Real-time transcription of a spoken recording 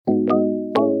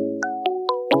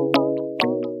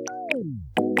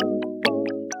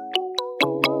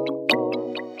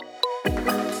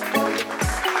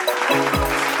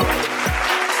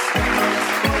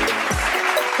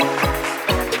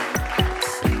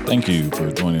Thank you for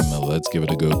joining the Let's Give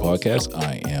It a Go podcast.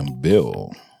 I am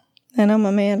Bill. And I'm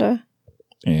Amanda.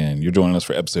 And you're joining us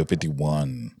for episode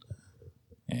 51.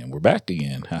 And we're back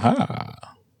again. Haha.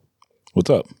 What's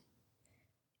up?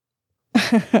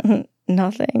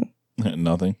 Nothing.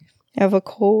 Nothing? I have a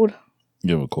cold.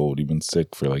 You have a cold. You've been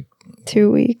sick for like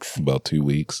 2 weeks. About 2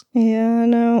 weeks. Yeah, I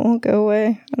know. It won't go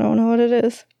away. I don't know what it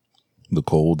is. The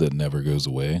cold that never goes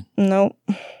away? Nope.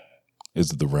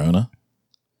 Is it the Rona?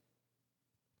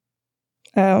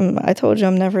 I told you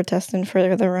I'm never testing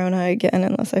for the Rona again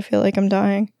unless I feel like I'm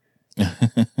dying.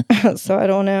 So I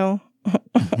don't know.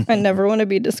 I never want to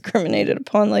be discriminated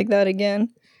upon like that again.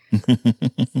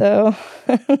 So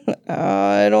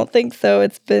I don't think so.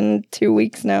 It's been 2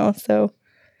 weeks now. So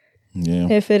yeah,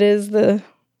 if it is the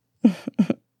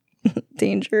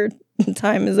danger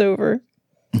time is over,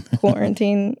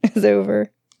 quarantine is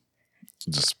over.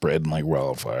 Just spreading like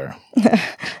wildfire.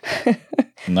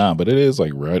 Nah, but it is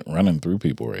like running through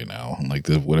people right now. Like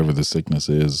whatever the sickness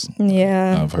is.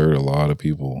 Yeah. I've heard a lot of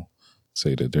people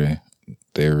say that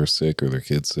they're sick or their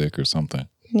kid's sick or something.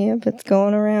 Yep, it's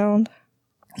going around.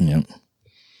 Yep.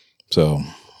 So,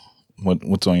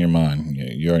 what's on your mind?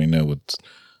 You already know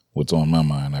what's on my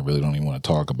mind. I really don't even want to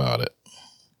talk about it.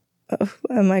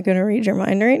 Am I going to read your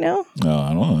mind right now? No,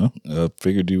 I don't know. I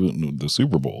figured the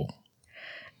Super Bowl.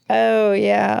 Oh,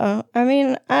 yeah. I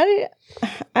mean, I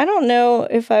don't know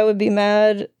if I would be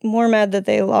more mad that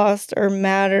they lost or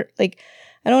mad or like,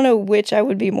 I don't know which I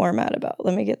would be more mad about.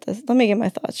 Let me get my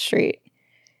thoughts straight.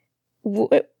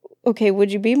 Okay,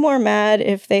 would you be more mad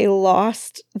if they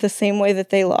lost the same way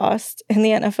that they lost and the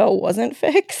NFL wasn't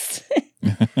fixed?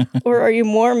 Or are you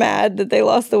more mad that they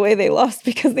lost the way they lost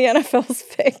because the NFL's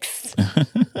fixed?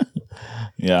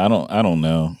 Yeah, I don't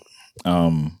know.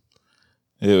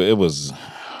 It was.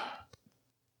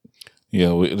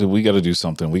 Yeah, we got to do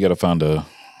something. We got to find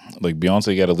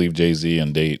Beyonce got to leave Jay-Z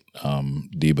and date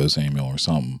Debo Samuel or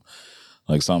something.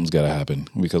 Like something's got to happen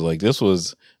because like this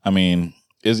was. I mean,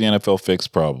 is the NFL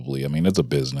fixed? Probably. I mean, it's a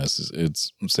business.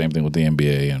 It's the same thing with the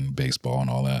NBA and baseball and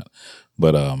all that.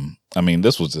 But I mean,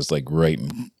 this was just like right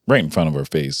in front of our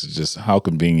face. It's just how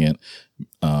convenient.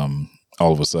 All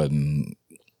of a sudden,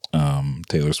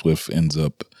 Taylor Swift ends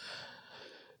up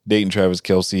dating Travis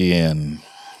Kelce and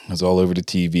it's all over the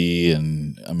TV.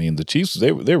 And I mean, the Chiefs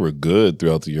they were good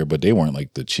throughout the year, but they weren't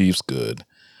like the Chiefs good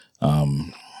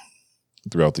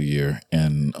throughout the year.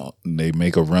 And they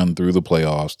make a run through the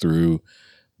playoffs through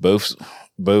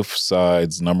both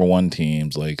sides, number one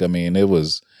teams. Like I mean, it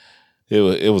was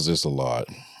just a lot,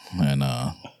 and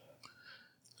I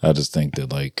just think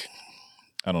that like.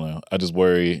 I don't know. I just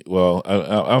worry. Well,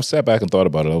 I sat back and thought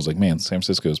about it. I was like, man, San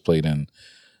Francisco's played in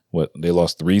they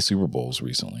lost 3 Super Bowls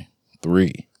recently.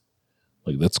 3.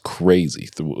 Like, that's crazy.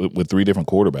 With 3 different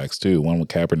quarterbacks, too. One with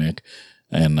Kaepernick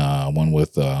and one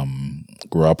with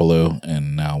Garoppolo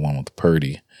and now one with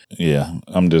Purdy. Yeah,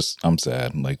 I'm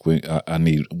sad. Like,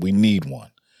 we need one.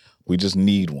 We just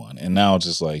need one. And now it's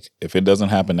just like, if it doesn't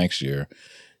happen next year,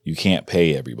 you can't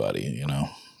pay everybody, you know?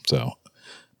 So,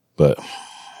 but...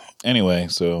 Anyway,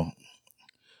 so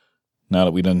now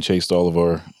that we done chased all of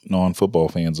our non-football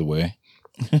fans away.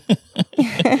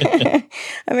 I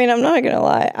mean, I'm not going to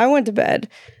lie. I went to bed.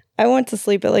 I went to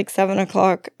sleep at like 7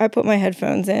 o'clock. I put my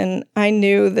headphones in. I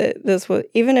knew that this was,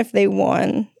 even if they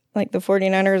won, like the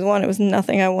 49ers won, it was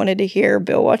nothing I wanted to hear.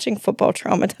 Bill watching football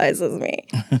traumatizes me.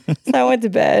 So I went to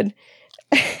bed.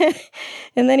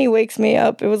 And then he wakes me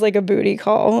up. It was like a booty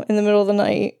call in the middle of the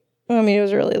night. I mean, it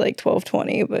was really like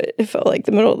 12:20, but it felt like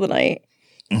the middle of the night.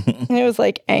 And it was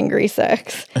like angry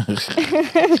sex.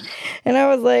 And I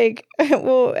was like,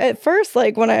 well, at first,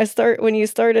 like when you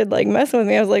started like messing with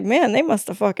me, I was like, man, they must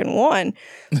have fucking won.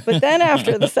 But then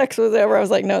after the sex was over, I was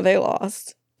like, no, they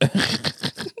lost.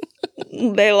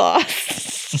 They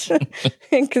lost.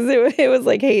 Because it was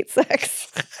like hate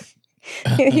sex.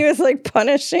 He was like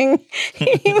punishing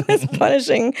Taylor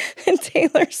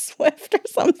Swift or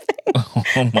something. Oh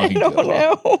my I don't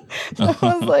know. I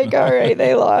was like, all right,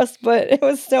 they lost, but it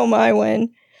was still my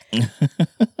win.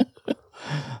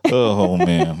 Oh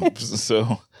man.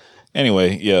 So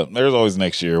anyway, yeah, there's always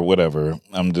next year, whatever.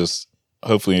 I'm just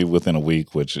hopefully within a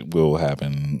week, which will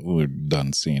happen. We're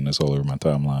done seeing this all over my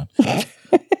timeline.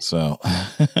 So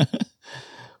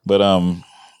but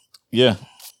yeah.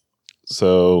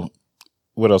 So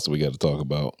what else do we got to talk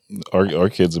about? Our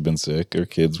kids have been sick. Our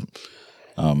kids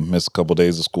missed a couple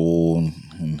days of school,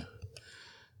 and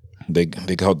they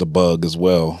got the bug as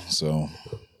well. So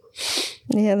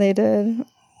yeah, they did.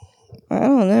 I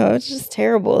don't know. It's just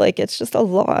terrible. Like it's just a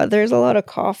lot. There's a lot of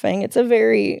coughing. It's a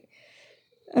very,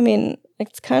 I mean,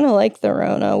 it's kind of like the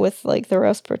Rona with like the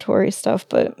respiratory stuff,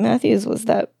 but Matthews was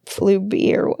that flu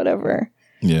B or whatever.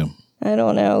 Yeah. I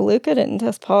don't know. Luca didn't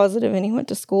test positive and he went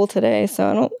to school today,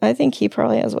 so I think he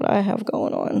probably has what I have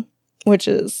going on, which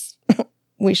is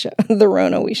the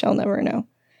Rona we shall never know.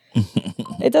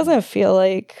 It doesn't feel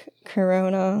like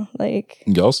Corona, like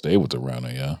y'all stay with the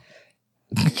Rona, yeah.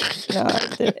 no,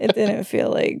 it didn't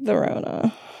feel like the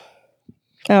Rona.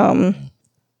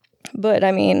 But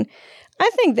I mean, I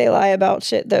think they lie about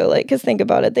shit though. Like, cause think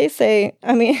about it. They say,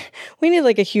 I mean, we need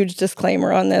like a huge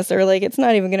disclaimer on this, or like it's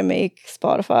not even gonna make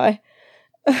Spotify.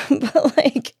 But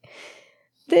like,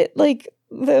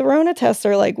 the Rona tests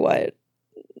are like what?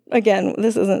 Again,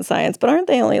 this isn't science, but aren't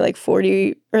they only like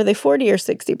 40? Are they 40 or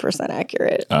 60%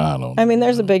 accurate? I don't know. I mean,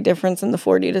 there's a big difference in the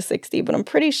 40 to 60, but I'm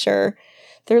pretty sure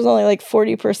there's only like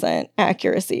 40%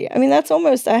 accuracy. I mean, that's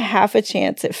almost a half a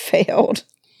chance it failed.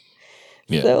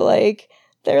 Yeah. So like,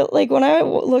 they're like, when I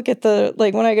look at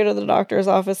when I go to the doctor's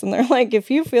office and they're like,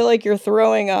 if you feel like you're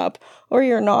throwing up or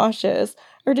you're nauseous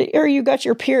or you got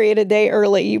your period a day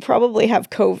early, you probably have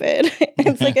COVID.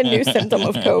 It's like a new symptom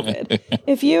of COVID.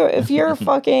 If your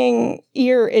fucking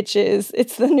ear itches,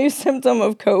 it's the new symptom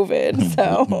of COVID.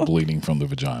 So bleeding from the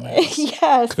vagina.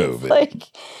 Yes. COVID. Like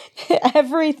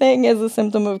everything is a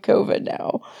symptom of COVID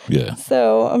now. Yeah.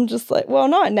 So I'm just like, well,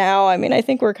 not now. I mean, I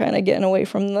think we're kind of getting away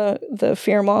from the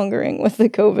fear mongering with the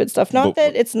COVID stuff. Not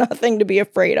that it's nothing to be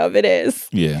afraid of. It is.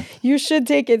 Yeah. You should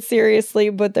take it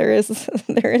seriously, but there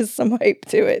is some hype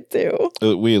to it too.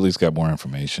 We at least got more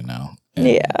information now.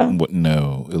 Yeah.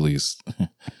 At least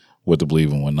what to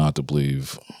believe and what not to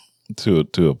believe to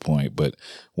a point. But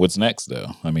what's next though?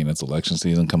 I mean, it's election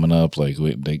season coming up. Like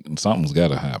something's got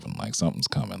to happen. Like something's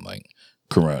coming. Like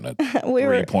Corona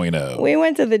 3.0. We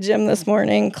went to the gym this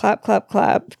morning. Clap, clap,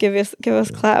 clap. Give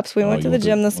us claps. We went to the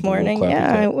gym this morning.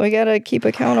 Yeah, we gotta keep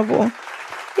accountable.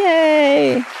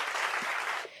 Yay!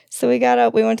 So we got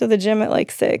up. We went to the gym at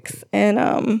like 6, and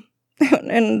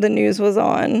and the news was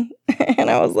on, and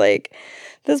I was like,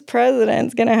 this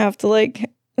president's gonna have to like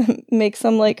make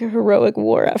some like heroic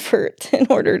war effort in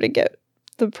order to get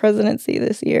the presidency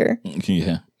this year.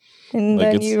 Yeah. And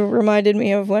like then you reminded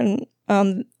me of when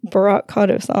Barack caught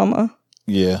Osama.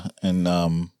 Yeah, and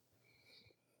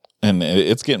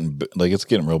it's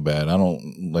getting real bad. I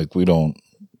don't like we don't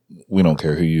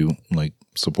care who you like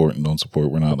support and don't support.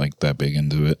 We're not like that big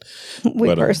into it.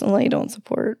 We personally don't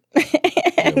support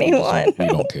anyone. We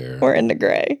don't care. We're in the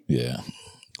gray. Yeah,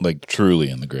 like truly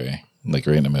in the gray, like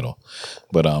right in the middle.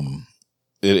 But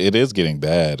it is getting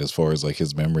bad as far as like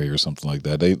his memory or something like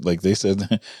that. They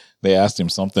said they asked him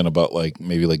something about like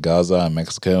maybe like Gaza and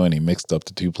Mexico, and he mixed up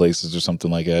the two places or something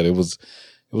like that. It was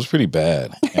pretty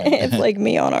bad. It's like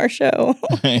me on our show.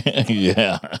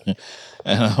 Yeah,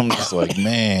 and I'm just like,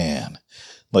 man,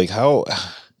 like how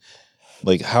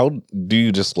do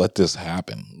you just let this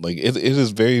happen? Like it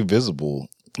is very visible.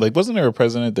 Like, wasn't there a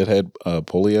president that had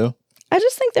polio? I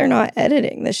just think they're not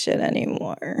editing this shit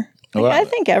anymore. Like, I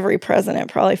think every president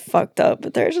probably fucked up,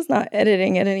 but they're just not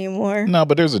editing it anymore. No,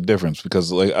 but there's a difference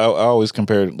because, like, I always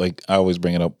compare, like, I always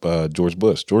bring it up George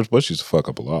Bush. George Bush used to fuck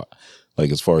up a lot.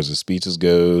 Like, as far as his speeches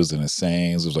goes and his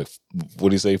sayings, it was like, what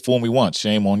do you say? Fool me once,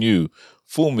 shame on you.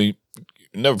 Fool me,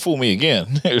 never fool me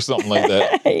again, or something like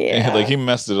that. Yeah. And, like, he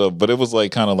messed it up, but it was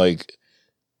like kind of like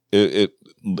it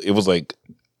was like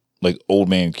old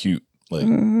man cute, like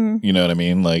you know what I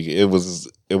mean? Like it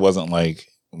wasn't like,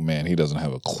 man, he doesn't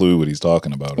have a clue what he's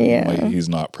talking about. Yeah. Like, he's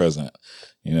not present.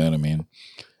 You know what I mean?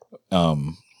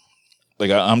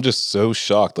 Like I'm just so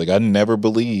shocked. Like I never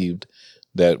believed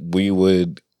that we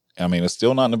would. I mean, it's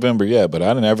still not November yet, but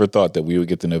I never thought that we would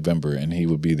get to November and he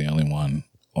would be the only one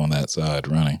on that side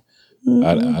running.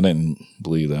 I didn't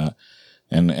believe that.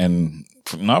 And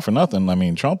not for nothing. I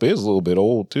mean, Trump is a little bit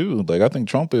old too. Like I think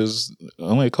Trump is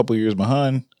only a couple years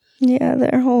behind. Yeah,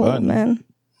 they're old, man.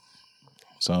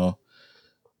 So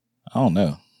I don't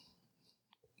know.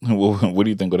 What do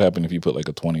you think would happen if you put like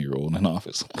a 20-year-old in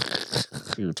office?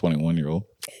 You're a 21-year-old.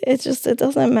 It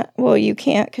doesn't matter. Well, you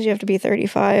can't because you have to be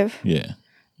 35. Yeah.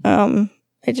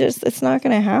 It's not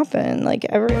going to happen. Like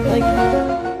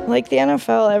the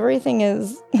NFL, everything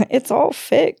it's all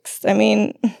fixed. I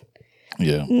mean,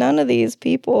 yeah. None of these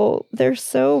people, they're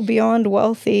so beyond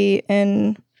wealthy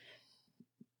and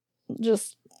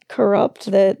just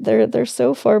corrupt that they're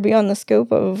so far beyond the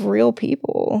scope of real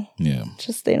people. Yeah.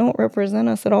 Just they don't represent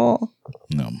us at all.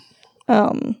 No.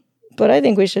 But I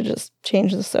think we should just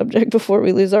change the subject before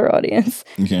we lose our audience.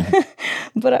 Yeah.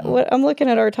 But what I'm looking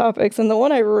at our topics, and the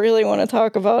one I really want to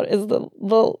talk about is the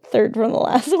third from the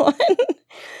last one.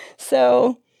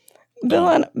 So Bill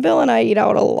and I eat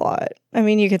out a lot. I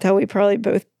mean, you can tell we probably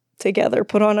both together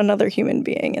put on another human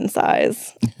being in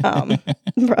size.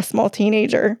 For a small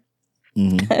teenager.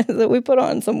 Mm-hmm. So we put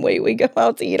on some weight. We go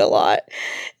out to eat a lot.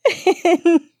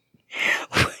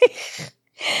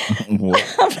 And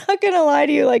I'm not gonna lie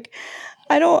to you, like,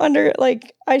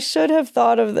 I should have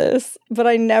thought of this, but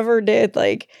I never did.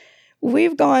 Like,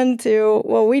 we've gone to,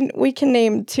 well, we can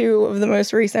name 2 of the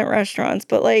most recent restaurants,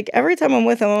 but like every time I'm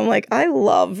with them, I'm like,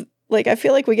 I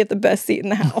feel like we get the best seat in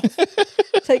the house.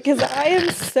 Like, because I am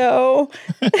so,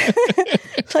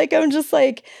 like, I'm just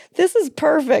like, this is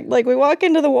perfect. Like, we walk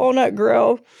into the Walnut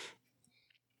Grill.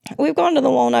 We've gone to the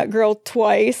Walnut Grill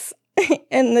twice.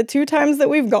 And the 2 times that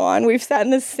we've gone, we've sat in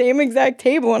the same exact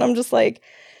table. And I'm just like,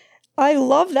 I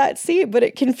love that seat, but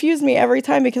it confused me every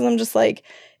time because I'm just like,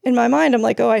 in my mind, I'm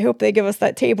like, oh, I hope they give us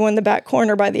that table in the back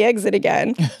corner by the exit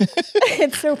again.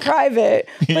 It's so private.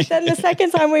 But then the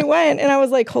second time we went, and I was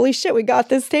like, holy shit, we got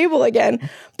this table again.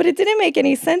 But it didn't make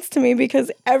any sense to me because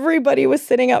everybody was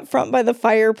sitting up front by the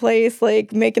fireplace,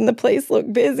 like making the place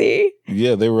look busy.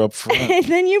 Yeah, they were up front. And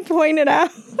then you pointed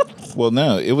out. Well,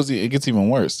 no, it gets even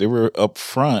worse. They were up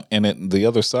front, and the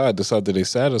other side, the side that they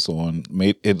sat us on,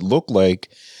 made it look like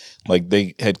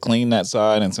they had cleaned that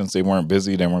side, and since they weren't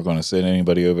busy, they weren't going to send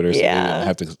anybody over there, so they didn't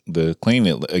have to clean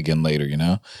it again later, you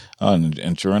know?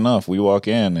 And sure enough, we walk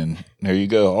in, and there you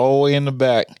go, all the way in the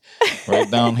back,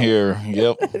 right down here.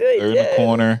 Yep, they're in the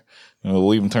corner. And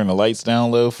we'll even turn the lights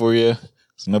down low for you,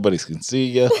 so nobody can see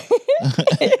you.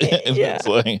 It's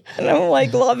like, and I'm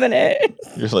like loving it.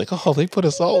 You're like, oh, they put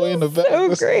us all the way in the back.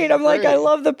 So great. I'm like, I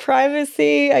love the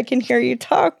privacy. I can hear you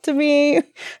talk to me.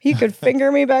 You could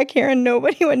finger me back here and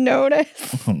nobody would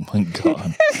notice. Oh my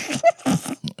God.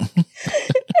 And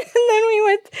then we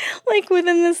went, like,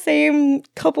 within the same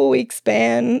couple week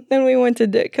span, then we went to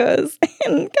Ditka's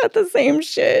and got the same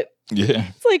shit. Yeah.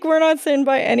 It's like, we're not sitting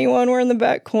by anyone. We're in the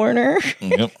back corner.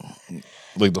 Yep.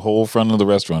 Like, the whole front of the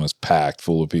restaurant is packed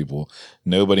full of people.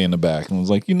 Nobody in the back. And I was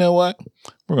like, you know what?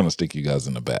 We're going to stick you guys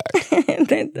in the back.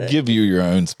 Give you your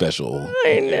own special.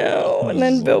 I know. And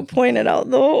then Bill pointed out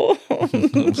the whole.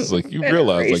 It's like, you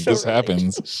realize, like, this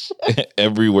happens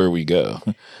everywhere we go.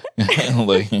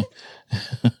 Like,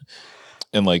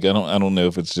 and like, I don't know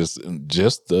if it's just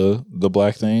the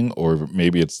black thing, or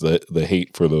maybe it's the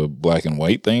hate for the black and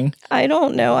white thing. I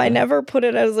don't know. I never put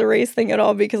it as a race thing at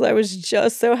all because I was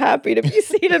just so happy to be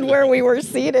seated where we were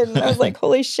seated. And I was like,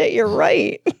 holy shit, you're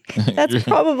right. That's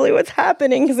probably what's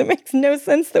happening because it makes no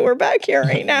sense that we're back here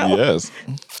right now. Yes.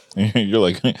 You're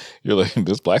like,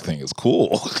 this black thing is cool.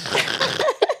 I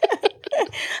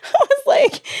was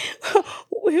like,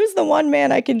 who's the one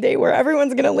man I can date where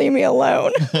everyone's going to leave me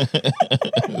alone?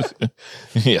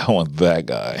 Yeah, I want that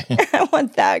guy. I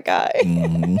want that guy.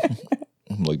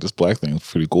 Mm-hmm. Like, this black thing is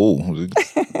pretty cool.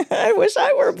 I wish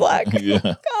I were black.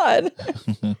 Yeah. God.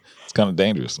 It's kind of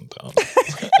dangerous sometimes.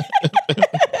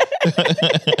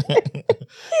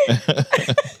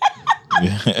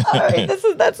 All right,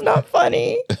 that's not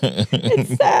funny.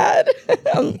 It's sad.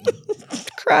 I'm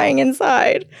crying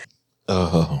inside.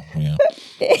 Oh, yeah.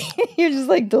 You're just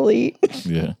like, delete.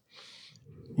 Yeah.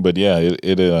 But yeah, and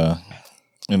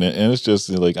it's just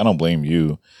like, I don't blame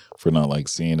you for not like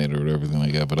seeing it or everything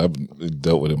like that, but I've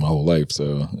dealt with it my whole life,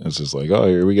 so it's just like, oh,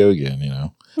 here we go again, you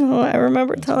know. Oh, I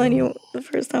remember telling you the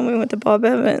first time we went to Bob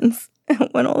Evans.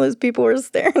 When all those people were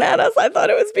staring at us, I thought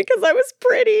it was because I was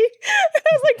pretty. And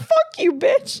I was like, fuck you,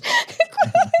 bitch.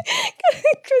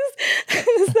 Because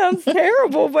this sounds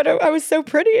terrible, but I was so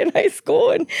pretty in high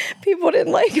school and people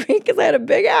didn't like me because I had a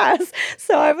big ass.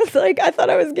 So I was like, I thought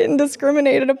I was getting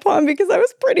discriminated upon because I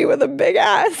was pretty with a big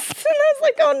ass. And I was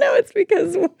like, oh no, it's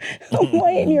because I'm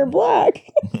white and you're black.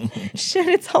 Shit,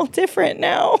 it's all different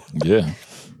now. Yeah.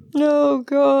 Oh,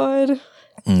 God.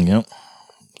 Yep.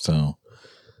 So,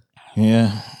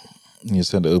 yeah, you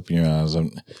just had to open your eyes. I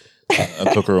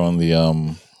took her on the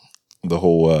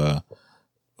whole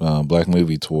Black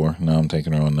movie tour. Now I'm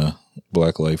taking her on the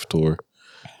Black Life tour,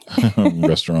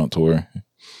 restaurant tour.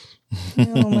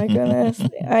 Oh my goodness.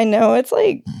 I know. It's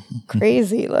like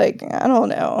crazy. Like, I don't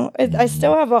know. I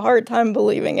still have a hard time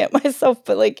believing it myself,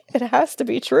 but like, it has to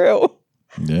be true.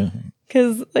 Yeah.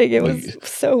 Because like, it was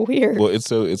so weird. Well, it's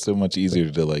so much easier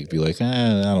to like be like,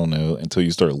 I don't know, until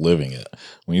you start living it.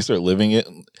 When you start living it,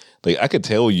 like, I could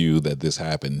tell you that this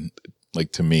happened,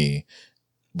 like, to me,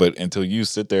 but until you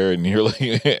sit there and you're like,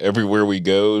 everywhere we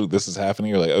go, this is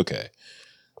happening, you're like, okay,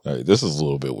 all right, this is a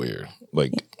little bit weird.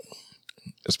 Like,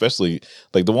 especially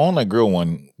like the Walnut Grill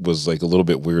one was like a little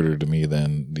bit weirder to me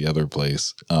than the other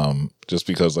place. Just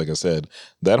because, like I said,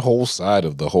 that whole side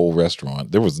of the whole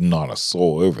restaurant, there was not a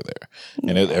soul over there.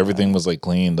 And everything was like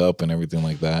cleaned up and everything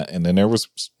like that. And then there was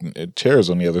chairs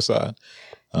on the other side.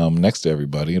 next to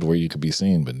everybody where you could be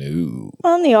seen, but no.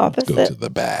 On the Go opposite. to the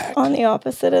back. On the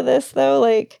opposite of this, though,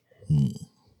 like,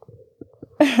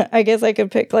 I guess I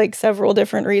could pick like several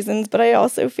different reasons, but I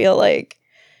also feel like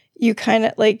you kind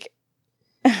of like,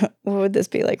 would this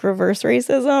be like reverse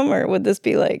racism, or would this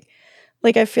be like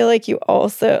I feel like you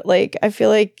also like, I feel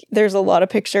like there's a lot of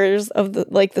pictures of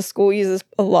the school uses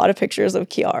a lot of pictures of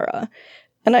Kiara.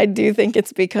 And I do think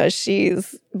it's because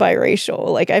she's biracial.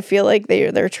 Like, I feel like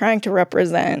they're trying to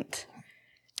represent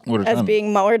as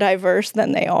being more diverse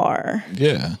than they are.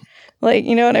 Yeah. Like,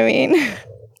 you know what I mean?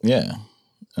 Yeah.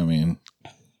 I mean,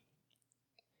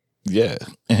 yeah.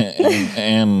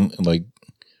 and like,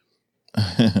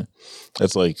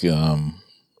 that's like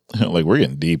we're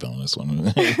getting deep on this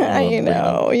one. I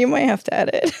know. You might have to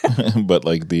edit. But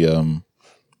like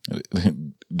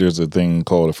there's a thing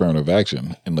called affirmative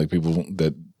action, and like people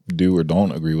that do or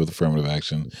don't agree with affirmative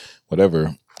action,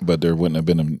 whatever, but there wouldn't have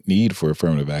been a need for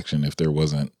affirmative action if there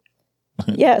wasn't.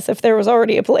 Yes, if there was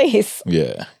already a place.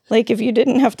 Yeah. Like, if you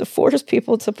didn't have to force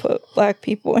people to put Black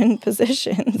people in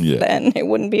positions, then it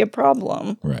wouldn't be a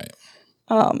problem. Right.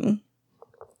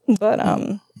 But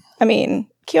I mean,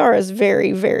 Kiara is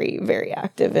very, very, very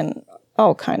active in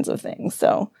all kinds of things.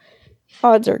 So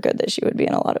odds are good that she would be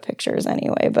in a lot of pictures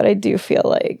anyway. But I do feel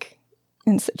like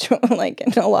in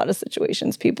a lot of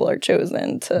situations, people are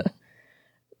chosen to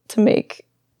make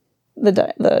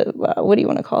the what do you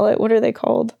want to call it? What are they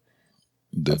called?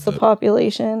 The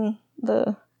population,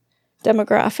 the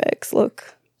demographics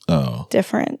look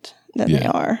different than they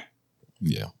are.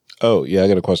 Yeah. Oh, yeah. I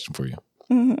got a question for you.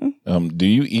 Mm-hmm. Do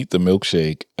you eat the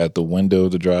milkshake at the window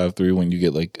of the drive-thru when you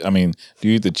get do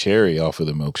you eat the cherry off of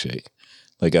the milkshake?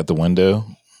 Like at the window,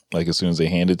 like as soon as they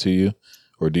hand it to you?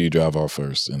 Or do you drive off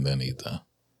first and then eat the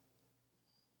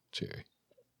cherry?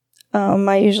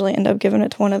 I usually end up giving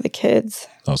it to one of the kids.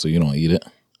 Oh, so you don't eat it?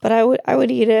 But I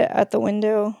would eat it at the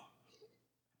window.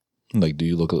 Like, do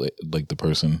you look like the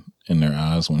person in their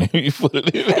eyes when you put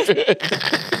it in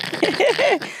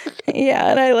there?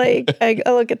 Yeah, and I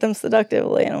look at them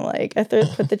seductively, and I'm like, I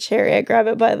put the cherry, I grab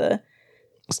it by the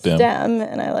stem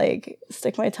and I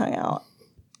stick my tongue out.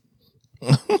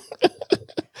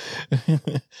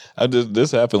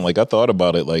 This happened, I thought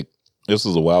about it, this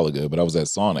was a while ago, but I was at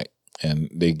Sonic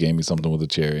and they gave me something with a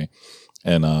cherry,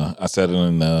 and I set it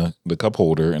in the cup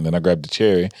holder, and then I grabbed the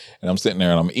cherry and I'm sitting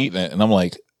there and I'm eating it, and I'm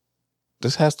like,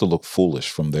 this has to look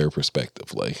foolish from their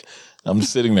perspective. I'm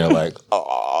just sitting there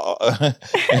oh.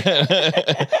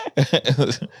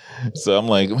 So I'm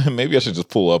like, maybe I should just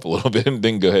pull up a little bit and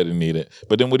then go ahead and eat it.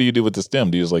 But then what do you do with the stem?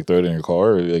 Do you just throw it in your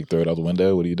car, or throw it out the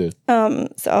window? What do you do?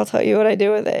 So I'll tell you what I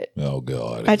do with it. Oh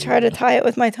God. I try to tie it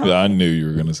with my tongue. I knew you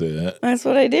were going to say that. That's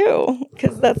what I do.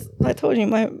 Because I told you,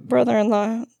 my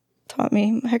brother-in-law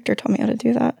Hector taught me how to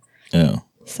do that. Yeah.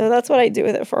 So that's what I do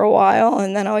with it for a while,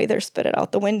 and then I'll either spit it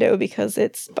out the window because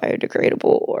it's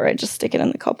biodegradable, or I just stick it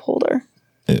in the cup holder.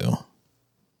 Ew.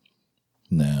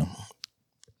 No.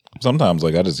 Sometimes,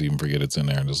 I just even forget it's in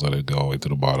there and just let it go all the way to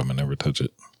the bottom and never touch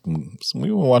it. So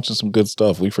we were watching some good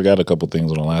stuff. We forgot a couple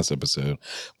things on the last episode.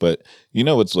 But,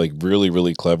 it's really,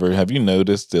 really clever. Have you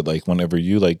noticed that, whenever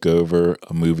you, go over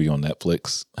a movie on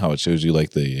Netflix, how it shows you,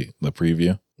 the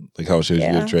preview? How it shows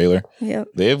you the trailer? Yep.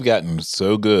 They have gotten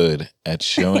so good at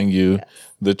showing you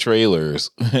the trailers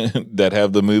that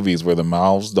have the movies where the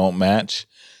mouths don't match,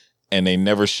 and they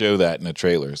never show that in the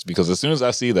trailers, because as soon as I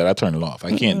see that, I turn it off.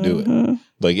 I can't do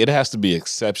it. It has to be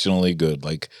exceptionally good.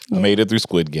 I made it through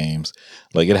Squid Games.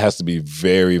 It has to be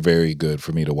very, very good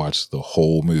for me to watch the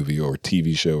whole movie or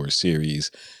TV show or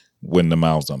series when the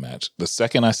mouths don't match. The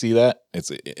second I see that, it's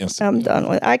instant. I'm done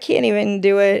with it. I can't even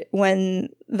do it when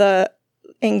the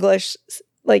English,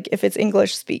 if it's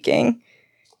English speaking,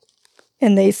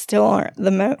 and they still aren't,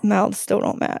 the mouths still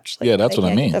don't match. Yeah, that's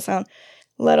what I mean. That sound,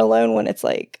 let alone when it's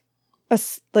a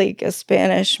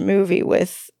Spanish movie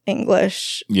with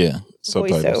English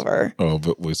voiceover. Oh,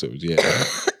 voiceover,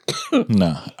 yeah.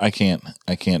 No, I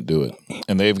can't do it.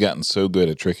 And they've gotten so good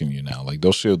at tricking you now.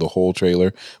 They'll show the whole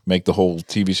trailer, make the whole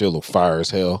TV show look fire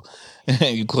as hell.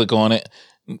 You click on it,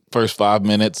 first 5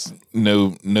 minutes,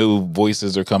 no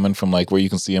voices are coming from where you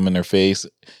can see them in their face.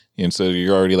 And so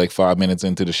you're already 5 minutes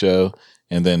into the show.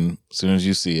 And then as soon as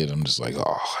you see it, I'm just I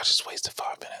just wasted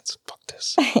 5 minutes. Fuck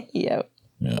this. Yep.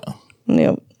 Yeah.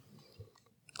 Yep.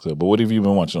 So, but what have you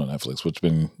been watching on Netflix? What's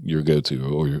been your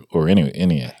go-to or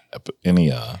any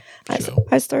show?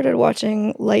 I started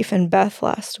watching Life and Beth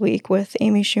last week with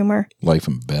Amy Schumer. Life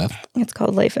and Beth? It's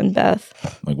called Life and Beth.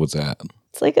 What's that?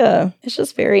 It's it's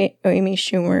just very Amy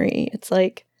Schumer-y. It's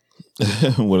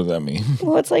what does that mean?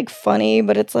 Well, it's funny,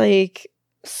 but it's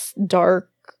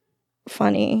dark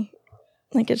funny.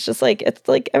 Like, it's just like,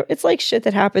 it's like shit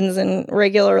that happens in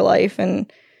regular life,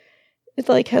 and it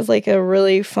like has like a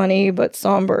really funny but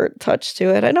somber touch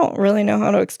to it. I don't really know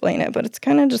how to explain it, but it's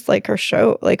kind of just like her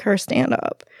show, like her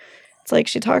stand-up. It's like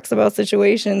she talks about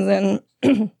situations,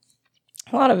 and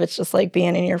a lot of it's just like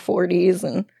being in your 40s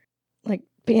and like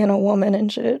being a woman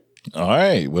and shit. All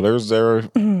right. Well, there's their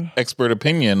expert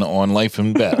opinion on life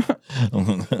and death.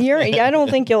 I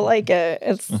don't think you'll like it.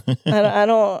 It's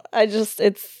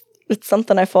it's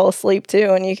something I fall asleep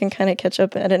to, and you can kind of catch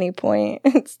up at any point.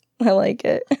 I like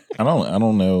it. I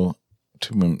don't know.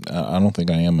 I don't think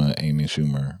I am an Amy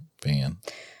Schumer fan.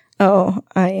 Oh,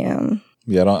 I am.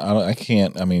 Yeah, I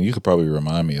can't. I mean, you could probably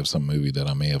remind me of some movie that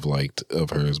I may have liked of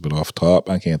hers, but off top,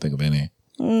 I can't think of any.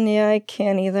 Yeah, I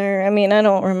can't either. I mean, I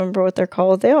don't remember what they're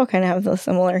called. They all kind of have the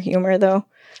similar humor, though.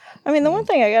 I mean, the one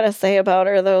thing I gotta say about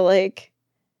her, though, like,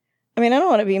 I mean, I don't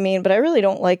want to be mean, but I really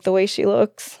don't like the way she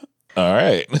looks. All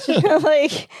right.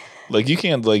 like you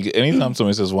can't, like, anytime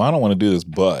somebody says, well, I don't want to do this,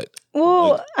 but.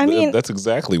 Well, like, I mean. That's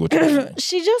exactly what you're doing.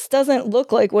 She just doesn't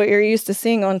look like what you're used to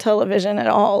seeing on television at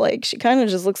all. Like, she kind of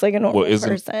just looks like a normal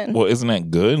person. Well, isn't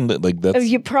that good? Like, that's.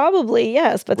 You probably,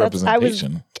 yes, but that's. I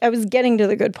was getting to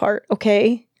the good part,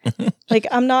 okay? Like,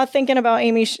 I'm not thinking about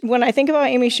Amy. When I think about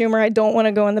Amy Schumer, I don't want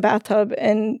to go in the bathtub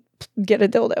and get a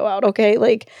dildo out, okay?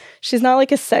 Like, she's not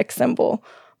like a sex symbol.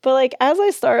 But, like, as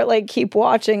I start, like, keep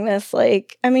watching this,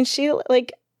 like, I mean, she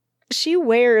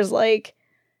wears, like,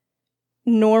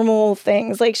 normal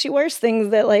things. Like, she wears things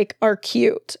that, like, are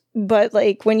cute. But,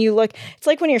 like, when you look, it's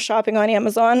like when you're shopping on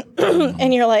Amazon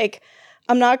and you're like,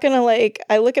 I'm not going to, like,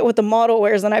 I look at what the model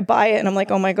wears and I buy it and I'm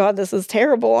like, oh my God, this is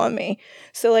terrible on me.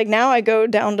 So, like, now I go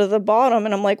down to the bottom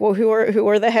and I'm like, well, who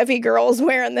are the heavy girls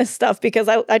wearing this stuff? Because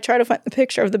I try to find the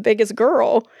picture of the biggest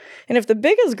girl. And if the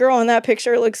biggest girl in that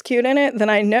picture looks cute in it, then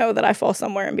I know that I fall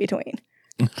somewhere in between.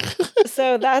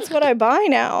 So that's what I buy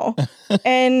now.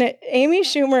 And Amy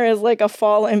Schumer is like a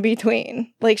fall in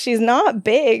between. Like, she's not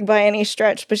big by any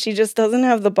stretch, but she just doesn't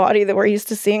have the body that we're used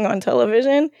to seeing on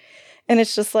television. And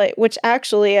it's just like, which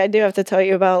actually I do have to tell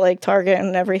you about, like, Target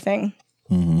and everything.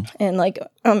 Mm-hmm. And like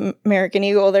American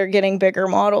Eagle, they're getting bigger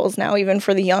models now, even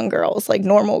for the young girls, like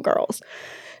normal girls.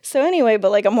 So anyway,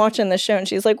 but like I'm watching this show and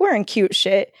she's like wearing cute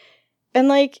shit. And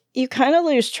like you kind of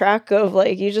lose track of,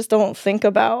 like, you just don't think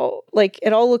about, like,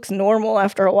 it all looks normal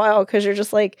after a while because you're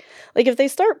just like if they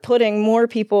start putting more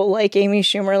people like Amy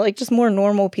Schumer, like just more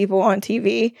normal people on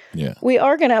TV, yeah, we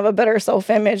are going to have a better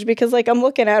self-image because, like, I'm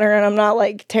looking at her and I'm not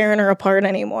like tearing her apart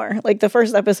anymore. Like the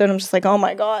first episode, I'm just like, oh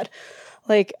my God,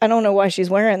 like, I don't know why she's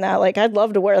wearing that. Like, I'd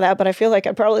love to wear that, but I feel like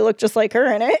I'd probably look just like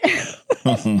her in it.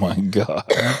 Oh my God.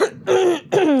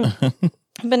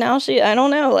 But now I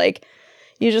don't know, like,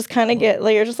 you just kind of get,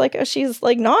 like, you're just like, oh, she's,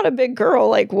 like, not a big girl.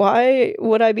 Like, why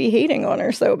would I be hating on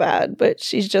her so bad? But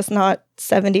she's just not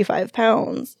 75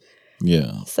 pounds.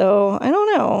 Yeah. So, I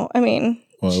don't know. I mean.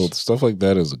 Well, stuff like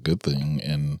that is a good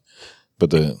thing.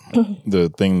 But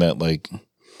the thing that, like,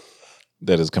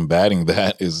 that is combating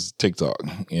that is TikTok.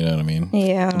 You know what I mean?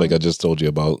 Yeah. Like I just told you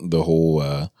about the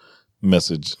whole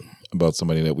message about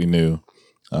somebody that we knew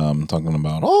talking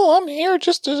about, oh, I'm here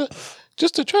just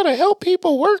to try to help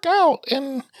people work out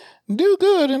and do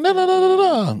good and da da da da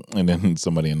da. And then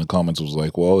somebody in the comments was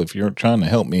like, well, if you're trying to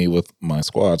help me with my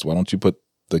squats, why don't you put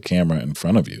the camera in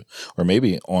front of you or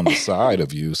maybe on the side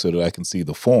of you so that I can see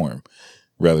the form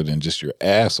rather than just your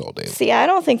ass all day? See, I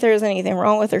don't think there's anything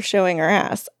wrong with her showing her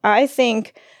ass. I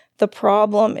think the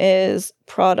problem is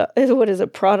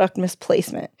product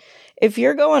misplacement. If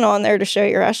you're going on there to show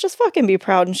your ass, just fucking be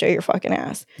proud and show your fucking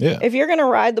ass. Yeah. If you're going to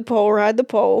ride the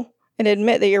pole and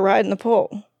admit that you're riding the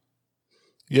pole.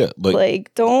 Yeah.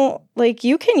 Like, don't, like,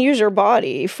 you can use your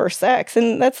body for sex.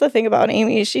 And that's the thing about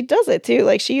Amy. She does it too.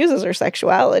 Like, she uses her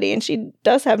sexuality and she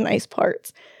does have nice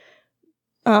parts.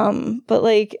 But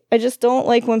like, I just don't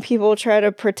like when people try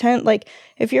to pretend, like,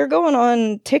 if you're going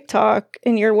on TikTok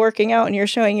and you're working out and you're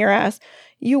showing your ass,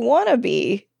 you want to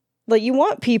be, like, you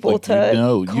want people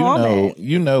to comment.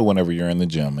 You know, whenever you're in the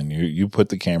gym and you put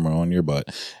the camera on your butt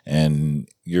and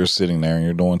you're sitting there and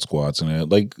you're doing squats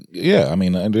and like, yeah, I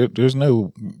mean, there's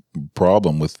no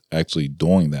problem with actually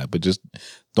doing that, but just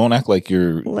don't act like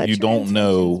you don't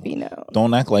know.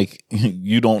 Don't act like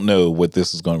you don't know what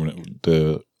this is going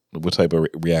to, what type of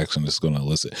reaction it's going to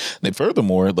elicit. And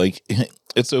furthermore, like,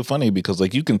 it's so funny because,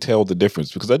 like, you can tell the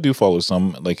difference because I do follow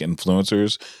some, like,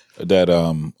 influencers that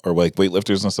are like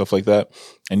weightlifters and stuff like that,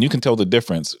 and you can tell the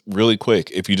difference really quick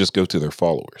if you just go to their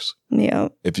followers. Yeah.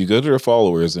 If you go to their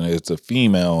followers and it's a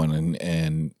female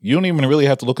and you don't even really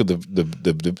have to look at the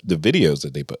videos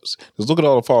that they post. Just look at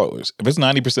all the followers. If it's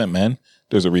 90% men,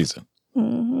 there's a reason.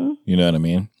 Mm-hmm. You know what I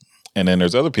mean? And then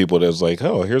there's other people that's like,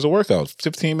 oh, here's a workout,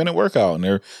 15-minute workout. And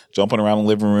they're jumping around the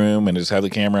living room and just have the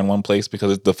camera in one place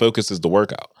because the focus is the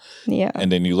workout. Yeah.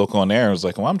 And then you look on there and it's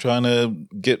like, well, I'm trying to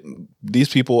get these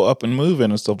people up and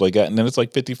moving and stuff like that. And then it's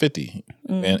like 50-50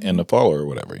 in the follower or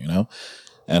whatever, you know?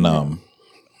 And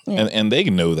and they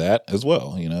know that as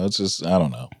well, you know? It's just, I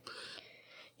don't know.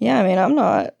 Yeah, I mean, I'm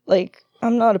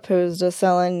not opposed to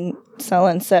selling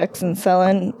sex and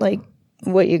selling, like,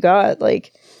 what you got,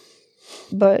 like,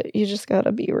 but you just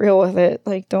gotta be real with it.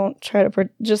 Like, don't try to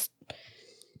just.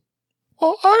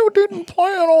 Well, I didn't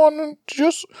plan on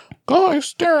just guys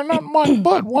staring at my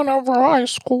butt whenever I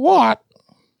squat.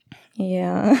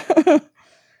 Yeah.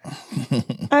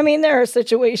 I mean, there are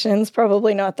situations,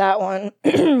 probably not that one,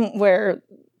 where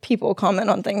people comment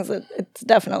on things that it's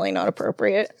definitely not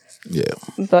appropriate. Yeah.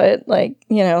 But, like,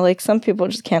 you know, like, some people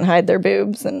just can't hide their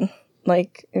boobs. And,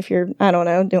 like, if you're, I don't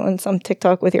know, doing some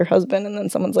TikTok with your husband and then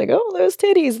someone's like, oh, those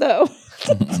titties, though.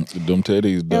 Them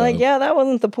titties, You're like, yeah, that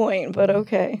wasn't the point, but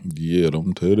okay. Yeah,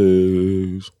 them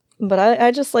titties. But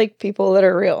I just like people that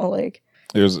are real. Like,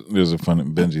 there's a funny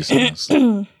Benji sent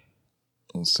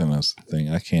us thing.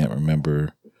 I can't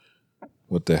remember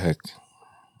what the heck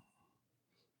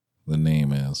the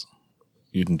name is.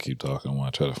 You can keep talking while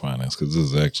I try to find this because this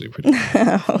is actually pretty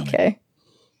okay.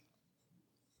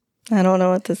 I don't know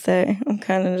what to say. I'm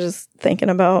kind of just thinking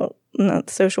about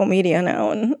social media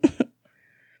now and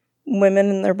women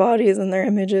and their bodies and their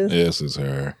images. Yes, it's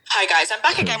her. Hi guys, I'm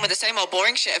back again with the same old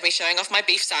boring shit of me showing off my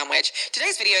beef sandwich.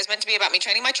 Today's video is meant to be about me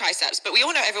training my triceps, but we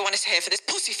all know everyone is here for this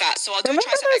pussy fat, so I'll do a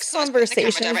tricep exercise.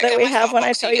 Conversations that we have when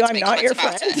I tell you I'm not your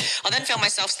friend. I'll then film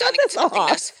myself standing in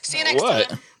nothingness. See you next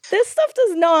time. This stuff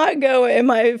does not go in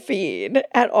my feed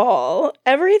at all.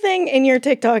 Everything in your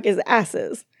TikTok is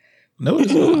asses. No, it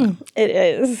is not. It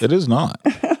is. It is not.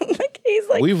 Like, he's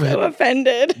like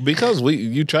offended. Because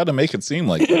you try to make it seem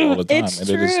like that all the time. It's and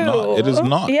true. It is not. It is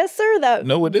not. Yes, sir.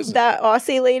 No, it isn't. That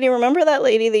Aussie lady, remember that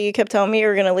lady that you kept telling me you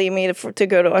were going to leave me to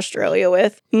go to Australia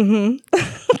with? Mm-hmm.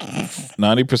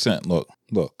 90%.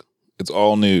 Look. It's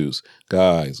all news.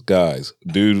 Guys.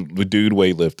 Dude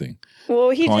weightlifting.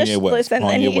 Well, he Kanye just West, listen,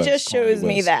 Kanye and he West, just shows Kanye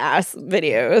me West. the ass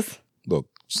videos. Look,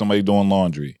 somebody doing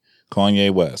laundry.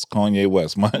 Kanye West.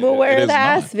 Well, where are the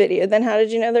ass video? Then how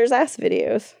did you know there's ass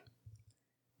videos?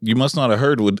 You must not have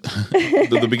heard with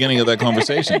the beginning of that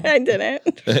conversation. I didn't.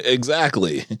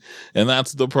 Exactly. And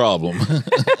that's the problem.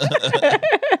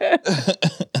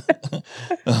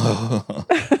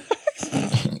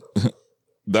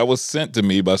 That was sent to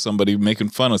me by somebody making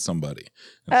fun of somebody.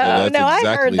 So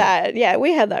I heard that. Yeah,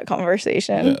 we had that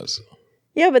conversation. Yes.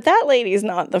 Yeah, but that lady's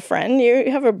not the friend. You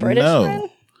have a British friend?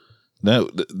 No,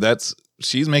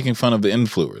 she's making fun of the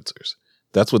influencers.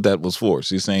 That's what that was for.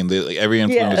 She's saying that like, every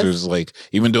influencer is like,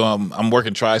 even though I'm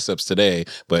working triceps today,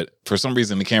 but for some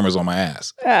reason the camera's on my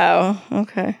ass. Oh,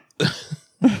 okay.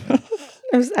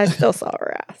 I still saw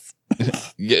her ass.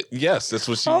 Yes, that's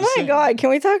what she was saying. Oh my God, can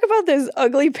we talk about those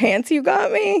ugly pants you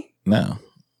got me? No.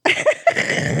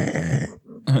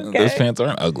 Those pants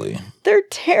aren't ugly. They're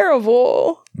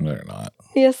terrible. They're not.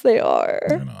 Yes, they are.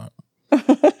 They're not.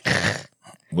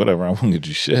 Whatever, I won't get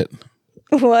you shit.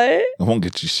 What? I won't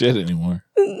get you shit anymore.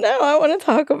 No, I want to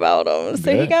talk about them.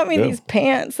 So he got me these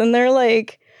pants, and they're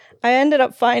like, I ended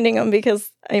up finding them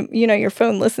because, your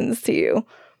phone listens to you.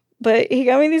 But he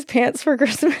got me these pants for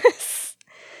Christmas.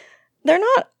 They're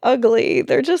not ugly.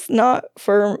 They're just not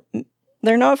for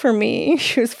me,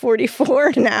 who's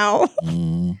 44 now,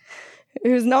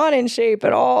 who's not in shape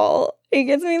at all. He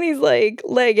gets me these, like,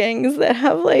 leggings that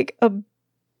have, like a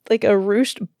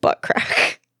ruched butt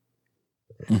crack.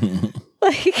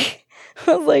 Like,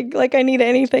 I was like I need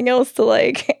anything else to,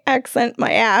 like, accent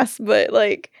my ass, but,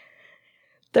 like,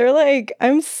 they're like,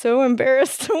 I'm so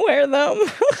embarrassed to wear them.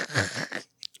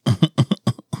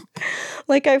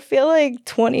 Like, I feel like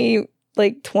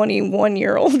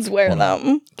 21-year-olds wear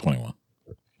them. 21.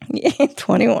 Yeah,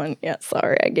 21. Yeah,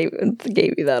 sorry, I gave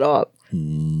you that up.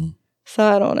 So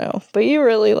I don't know, but you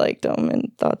really liked them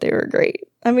and thought they were great.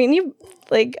 I mean,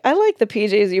 I like the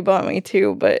PJs you bought me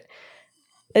too, but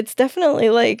it's definitely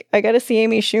like I got to see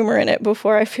Amy Schumer in it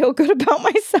before I feel good about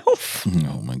myself.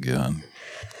 Oh my God.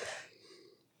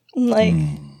 Like,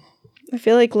 I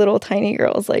feel like little tiny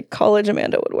girls, like college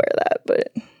Amanda would wear that,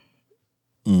 but.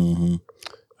 Mm-hmm.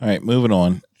 All right, moving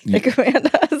on. Like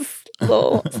Amanda's a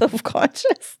little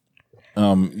self-conscious.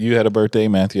 You had a birthday.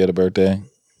 Matthew had a birthday.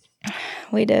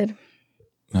 We did.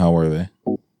 How were they?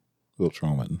 What's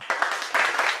wrong with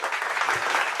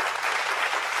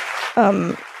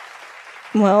them?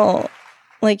 Well,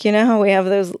 like, you know how we have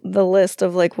the list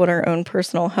of like what our own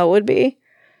personal hell would be?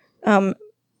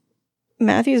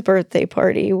 Matthew's birthday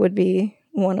party would be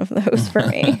one of those for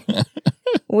me.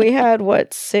 We had,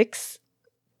 6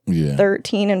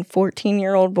 13 and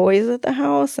 14-year-old boys at the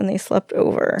house, and they slept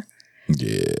over.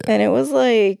 Yeah. And it was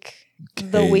like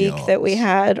the Chaos. week that we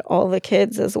had all the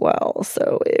kids as well.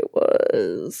 So it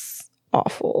was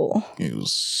awful. It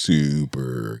was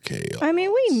super chaos. I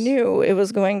mean, we knew it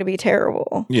was going to be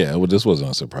terrible. Yeah, well, this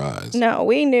wasn't a surprise. No,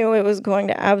 we knew it was going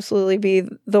to absolutely be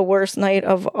the worst night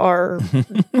of our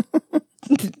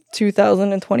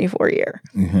 2024 year.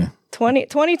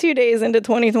 22 days into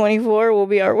 2024 will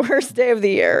be our worst day of the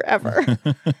year ever.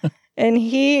 And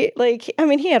he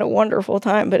had a wonderful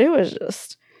time, but it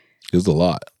was a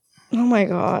lot. Oh my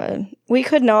God. We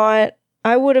could not,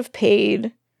 I would have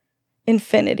paid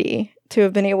infinity to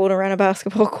have been able to rent a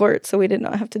basketball court so we did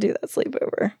not have to do that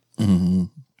sleepover. Mm-hmm.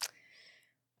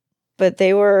 But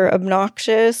they were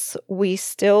obnoxious. We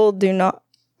still do not,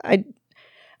 I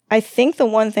think the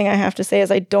one thing I have to say is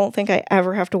I don't think I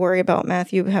ever have to worry about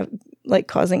Matthew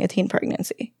causing a teen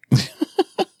pregnancy.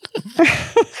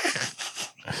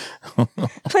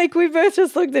 Like, we both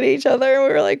just looked at each other and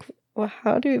we were like, well,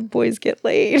 how do boys get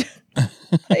laid?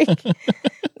 Like,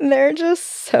 they're just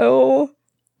so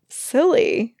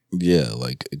silly. Yeah,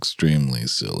 like extremely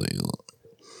silly.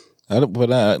 I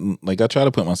try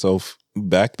to put myself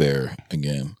back there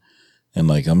again. And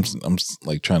like I'm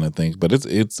like trying to think, but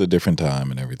it's a different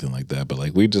time and everything like that. But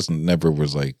like we just never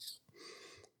was like,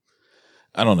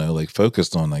 I don't know, like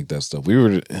focused on like that stuff. We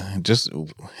were just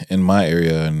in my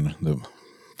area and the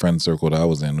friend circle that I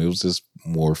was in. It was just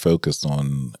more focused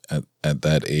on at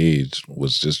that age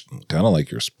was just kind of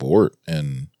like your sport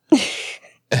and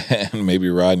and maybe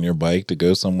riding your bike to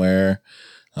go somewhere.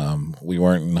 We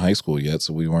weren't in high school yet,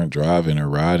 so we weren't driving or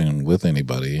riding with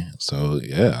anybody. So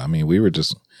yeah, I mean, we were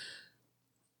just.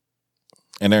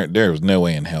 And there was no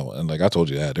way in hell, and like I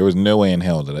told you that, there was no way in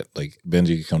hell that like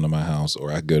Benji could come to my house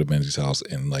or I could go to Benji's house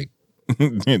and like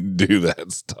do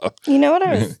that stuff. You know what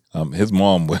I was? His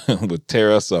mom would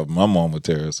tear us up. My mom would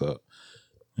tear us up.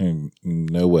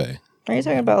 No way. Are you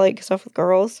talking about like stuff with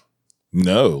girls?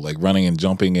 No, like running and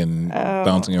jumping and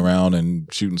bouncing around and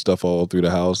shooting stuff all through the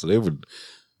house. They would,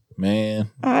 man.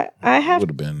 Would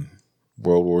have been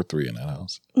World War III in that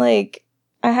house. Like.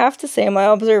 I have to say my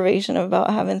observation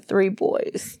about having 3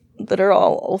 boys that are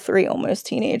all 3 almost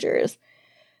teenagers,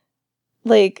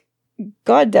 like,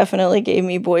 God definitely gave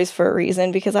me boys for a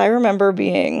reason, because I remember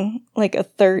being like a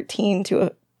 13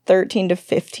 to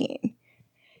 15.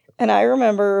 And I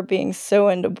remember being so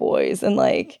into boys, and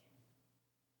like,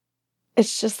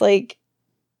 it's just like,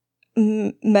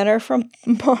 men are from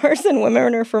Mars and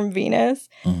women are from Venus.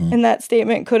 Mm-hmm. And that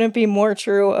statement couldn't be more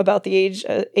true about the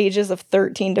ages of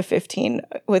 13 to 15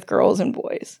 with girls and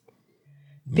boys.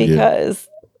 Because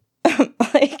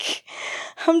like,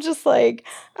 I'm just like,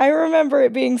 I remember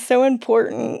it being so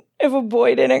important. If a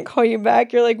boy didn't call you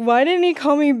back, you're like, why didn't he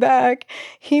call me back?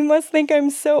 He must think I'm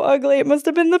so ugly. It must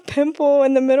have been the pimple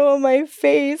in the middle of my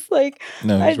face. Like,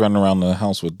 no, he's running around the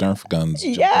house with Nerf guns.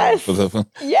 Yes.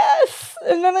 Yes.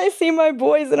 And then I see my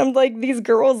boys and I'm like, these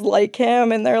girls like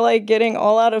him and they're like getting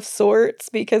all out of sorts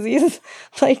because he's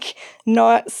like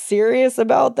not serious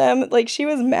about them. Like, she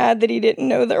was mad that he didn't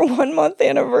know their 1 month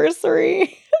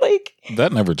anniversary. Like,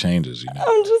 that never changes, you know.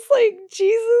 I'm just like,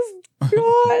 Jesus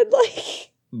God, like.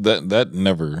 That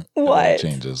never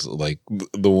changes. Like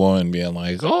the woman being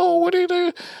like, "Oh, what do you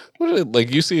do?" Like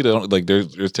you see, like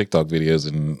there's TikTok videos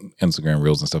and Instagram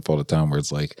reels and stuff all the time where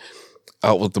it's like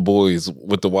out with the boys,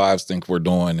 what the wives think we're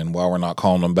doing, and why we're not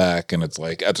calling them back, and it's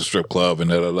like at the strip club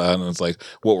and and it's like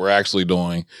what we're actually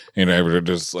doing. You know, they're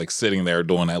just like sitting there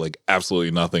doing that, like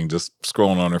absolutely nothing, just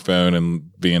scrolling on their phone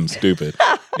and being stupid.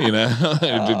 You know,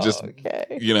 just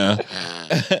okay. You know,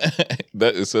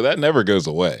 so that never goes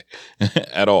away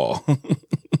at all.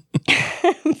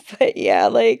 But yeah,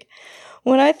 like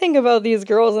when I think about these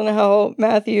girls and how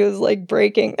Matthew is like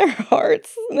breaking their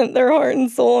hearts and their heart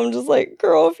and soul, I'm just like,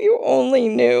 girl, if you only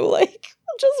knew, like,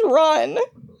 just run.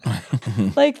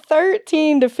 Like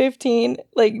 13 to 15,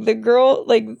 like the girl,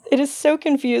 like it is so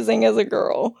confusing as a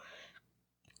girl.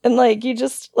 And like, you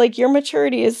just, like, your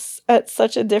maturity is at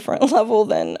such a different level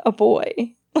than a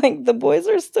boy. Like, the boys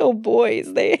are still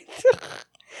boys. They,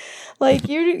 like,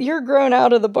 you're grown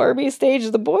out of the Barbie stage.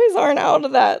 The boys aren't out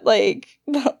of that. Like,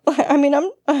 I mean,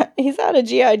 he's out of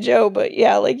G.I. Joe, but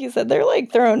yeah, like you said, they're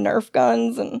like throwing Nerf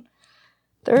guns and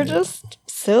they're just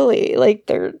silly. Like,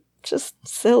 they're just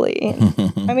silly.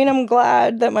 I mean, I'm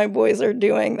glad that my boys are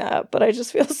doing that, but I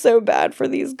just feel so bad for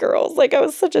these girls. Like, I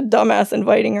was such a dumbass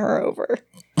inviting her over.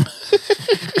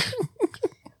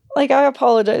 Like, I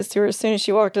apologized to her as soon as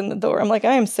she walked in the door. I'm like,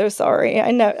 I am so sorry.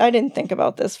 I didn't think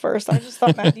about this first. I just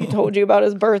thought Matthew told you about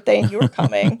his birthday and you were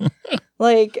coming.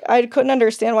 Like, I couldn't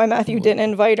understand why Matthew didn't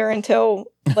invite her until,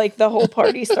 like, the whole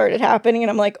party started happening.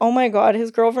 And I'm like, oh my God, his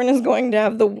girlfriend is going to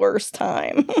have the worst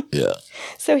time. Yeah.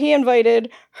 So he invited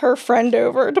her friend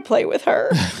over to play with her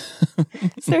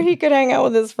so he could hang out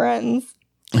with his friends.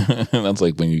 That's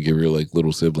like when you give your like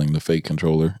little sibling the fake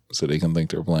controller so they can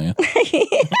think they're playing.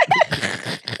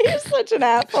 You're such an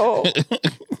asshole.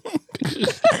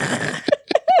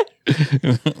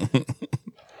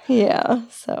 Yeah,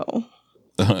 so.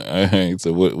 All right.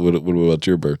 So what about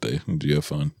your birthday? Did you have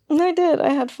fun? I did. I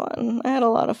had fun. I had a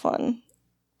lot of fun.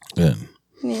 Good.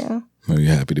 Yeah. Are you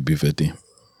happy to be 50?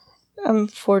 I'm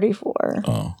 44.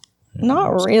 Oh. Yeah,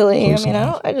 Not really. I close mean,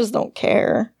 enough. I just don't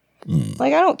care.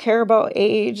 Like, I don't care about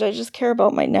age. I just care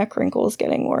about my neck wrinkles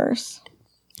getting worse.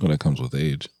 Well, that comes with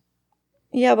age.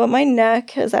 Yeah, but my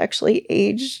neck has actually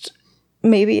aged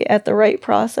maybe at the right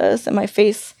process, and my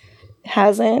face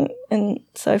hasn't. And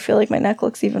so I feel like my neck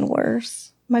looks even worse.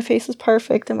 My face is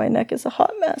perfect, and my neck is a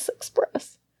hot mess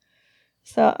express.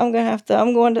 So I'm going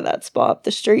to that spa up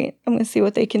the street. I'm going to see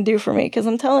what they can do for me. Because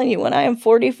I'm telling you, when I am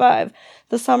 45,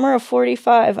 the summer of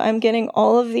 45, I'm getting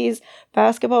all of these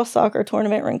basketball soccer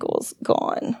tournament wrinkles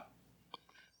gone.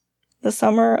 The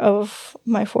summer of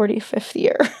my 45th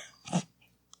year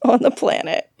on the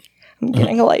planet. I'm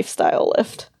getting a lifestyle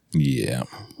lift. Yeah.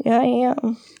 Yeah, I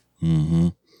am. Mm-hmm.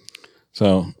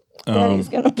 So. Daddy's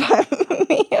going to buy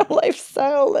me a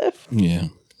lifestyle lift. Yeah.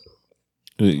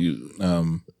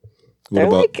 They're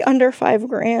like under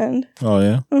 $5,000. Oh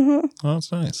yeah. Mm-hmm. Oh,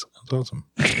 that's nice. That's awesome.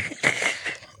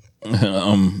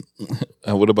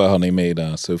 What about how they made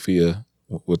Sophia?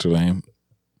 What's her name?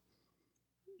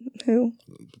 Who?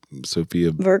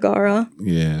 Sophia Vergara.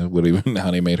 Yeah.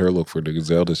 How they made her look for the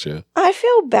Zelda show? I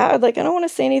feel bad. Like, I don't want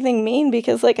to say anything mean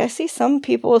because, like, I see some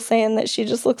people saying that she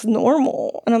just looks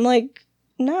normal, and I'm like,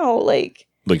 no, like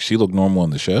she looked normal on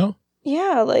the show.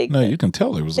 Yeah, like no, you can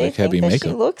tell there was like heavy makeup.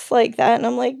 She looks like that, and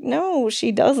I'm like, no,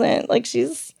 she doesn't. Like I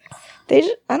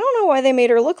don't know why they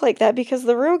made her look like that because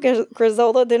the real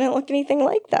Griselda didn't look anything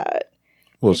like that.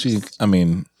 Well, this is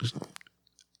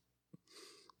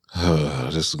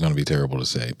going to be terrible to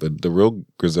say, but the real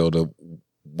Griselda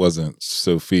wasn't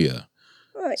Sophia.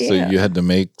 Yeah. So you had to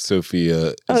make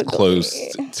Sophia as close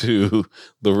to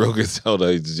the real Griselda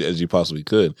as you possibly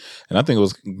could. And I think it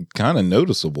was kind of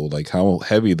noticeable, like how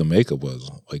heavy the makeup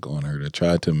was like on her to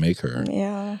try to make her.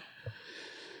 Yeah.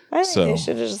 I think they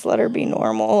should have just let her be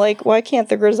normal. Like, why can't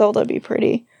the Griselda be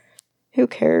pretty? Who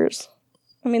cares?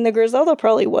 I mean, the Griselda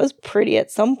probably was pretty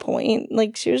at some point.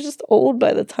 Like, she was just old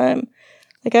by the time.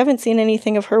 Like, I haven't seen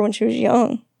anything of her when she was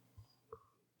young.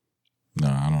 No,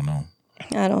 I don't know.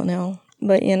 I don't know.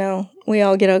 But, you know, we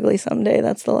all get ugly someday.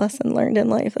 That's the lesson learned in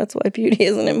life. That's why beauty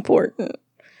isn't important.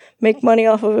 Make money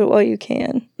off of it while you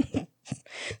can.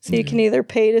 So you can either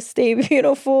pay to stay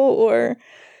beautiful or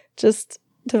just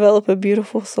develop a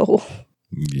beautiful soul.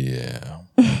 Yeah.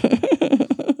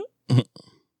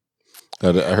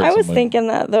 I was thinking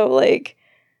that, though. Like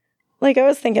I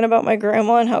was thinking about my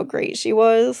grandma and how great she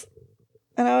was.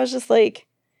 And I was just like,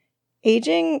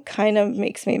 aging kind of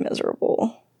makes me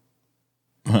miserable.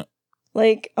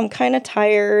 Like, I'm kind of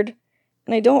tired,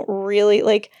 and I don't really,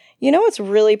 like, you know what's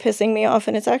really pissing me off,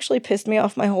 and it's actually pissed me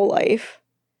off my whole life?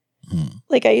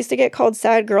 Like, I used to get called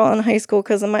sad girl in high school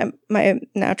because of my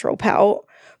natural pout,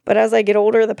 but as I get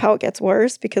older, the pout gets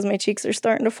worse because my cheeks are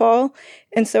starting to fall,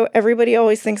 and so everybody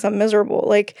always thinks I'm miserable.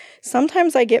 Like,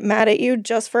 sometimes I get mad at you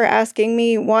just for asking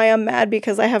me why I'm mad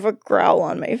because I have a growl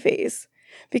on my face,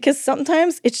 because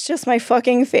sometimes it's just my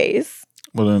fucking face.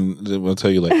 Well, then I'll tell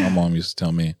you, like my mom used to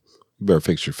tell me, you better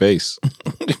fix your face.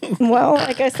 Well,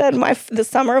 like I said, the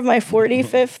summer of my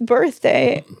 45th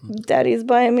birthday, Daddy's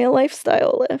buying me a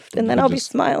lifestyle lift, and then I'll be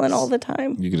smiling all the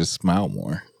time. You could just smile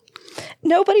more.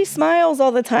 Nobody smiles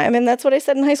all the time, and that's what I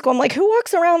said in high school. I'm like, who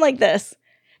walks around like this?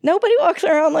 Nobody walks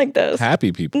around like this.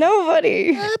 Happy people.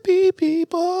 Nobody. Happy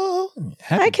people.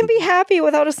 I can be happy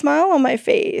without a smile on my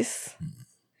face.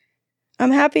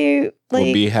 I'm happy. Like,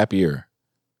 or be happier.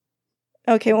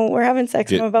 Okay, when we're having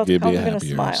sex, I'm about to come. I'm going to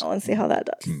happier. smile and see how that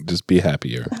does. Just be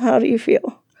happier. How do you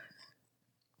feel?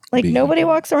 Like, nobody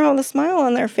walks around with a smile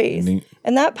on their face.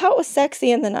 And that pout was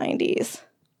sexy in the 90s.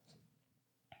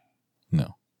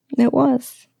 No. It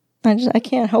was. I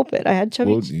can't help it. I had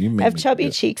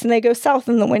chubby cheeks, and they go south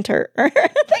in the winter. They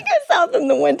go south in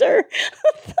the winter.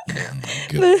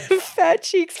 The fat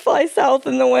cheeks fly south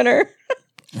in the winter.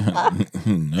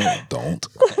 No, don't.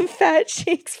 Fat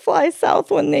cheeks fly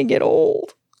south when they get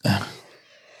old.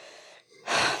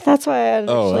 That's why I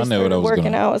started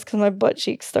working out, is because my butt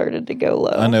cheeks started to go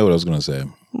low. I know what I was going to say.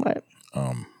 What?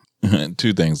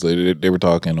 two things. They were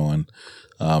talking on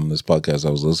this podcast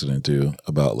I was listening to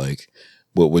about like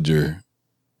what do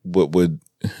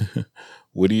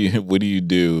you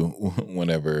do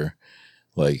whenever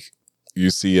like you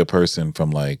see a person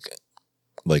from like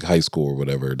high school or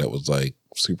whatever that was like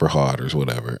super hot or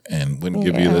whatever and wouldn't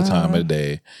give you the time of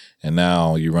day, and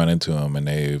now you run into them and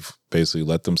they've basically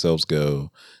let themselves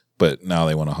go, but now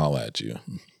they want to holler at you.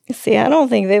 See, I don't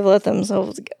think they've let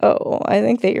themselves go. I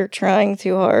think that you're trying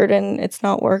too hard and it's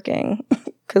not working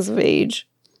because of age.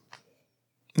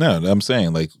 No, I'm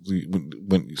saying like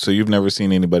so you've never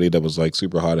seen anybody that was like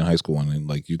super hot in high school and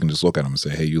like you can just look at them and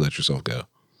say, "Hey, you let yourself go."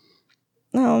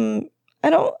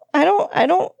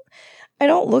 I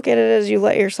don't look at it as you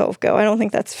let yourself go. I don't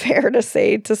think that's fair to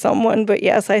say to someone, but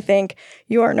yes, I think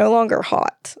you are no longer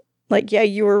hot. Like, yeah,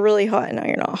 you were really hot and now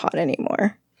you're not hot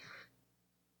anymore.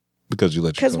 Because you let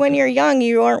yourself Because when go. you're young,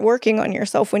 you aren't working on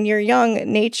yourself. When you're young,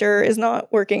 nature is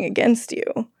not working against you.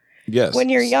 Yes. When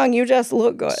you're young, you just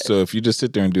look good. So if you just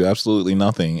sit there and do absolutely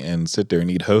nothing and sit there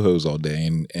and eat ho-hos all day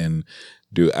and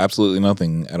do absolutely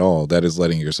nothing at all, that is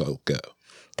letting yourself go.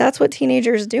 That's what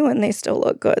teenagers do and they still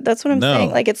look good. That's what I'm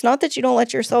saying. Like, it's not that you don't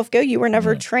let yourself go. You were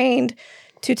never trained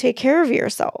to take care of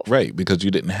yourself. Right, because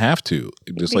you didn't have to. Just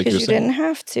because like you're you saying. Didn't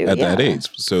have to. At that age.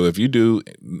 So if you do,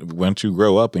 once you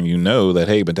grow up and you know that,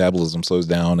 hey, metabolism slows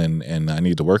down and I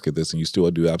need to work at this and you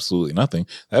still do absolutely nothing,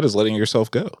 that is letting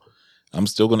yourself go. I'm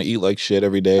still going to eat like shit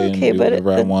every day and do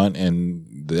whatever I want, and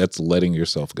that's letting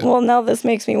yourself go. Well, now this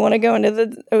makes me want to go into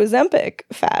the Ozempic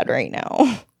fad right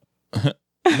now.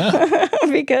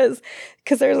 because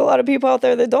there's a lot of people out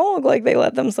there that don't look like they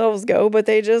let themselves go, but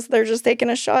they're just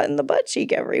taking a shot in the butt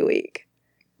cheek every week.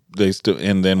 They still,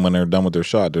 and then when they're done with their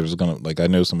shot, they're just gonna, like, I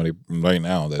know somebody right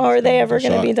now that. Are they ever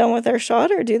going to be done with their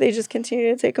shot, or do they just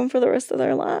continue to take them for the rest of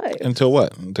their lives? Until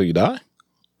what? Until you die?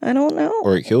 I don't know.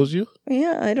 Or it kills you?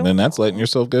 Yeah, I don't. Then that's letting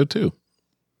yourself go too.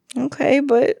 Okay,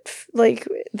 but like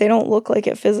they don't look like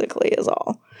it physically is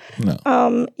all.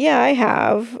 No. Yeah, I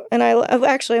have, and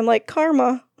I'm like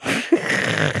karma.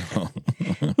 I'm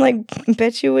like,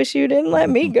 bet you wish you didn't let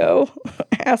me go,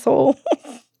 asshole.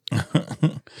 Be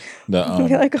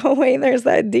like, oh wait, there's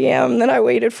that DM that I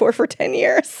waited for 10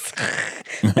 years,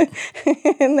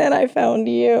 and then I found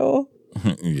you.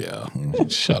 Yeah,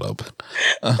 shut up.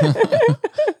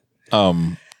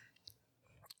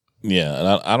 Yeah, and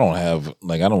I don't have,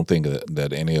 like, I don't think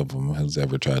that any of them has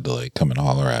ever tried to like come and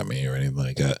holler at me or anything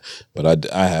like that.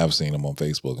 But I have seen them on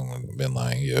Facebook and been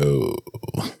like, yo.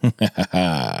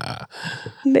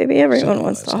 Baby, everyone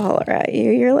wants to holler at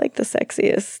you. You're like the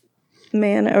sexiest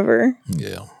man ever.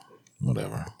 Yeah,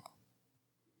 whatever.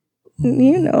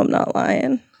 You know I'm not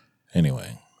lying.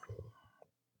 Anyway.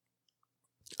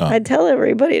 I'd tell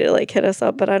everybody to like hit us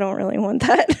up, but I don't really want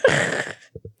that.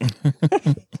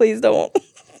 Please don't.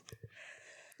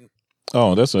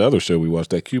 Oh, that's the other show we watched,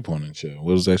 that couponing show.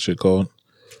 What was that shit called?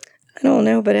 I don't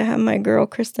know, but it had my girl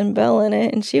Kristen Bell in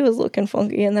it, and she was looking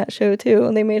funky in that show too,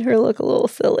 and they made her look a little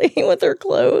silly with her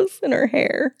clothes and her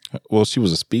hair. Well, she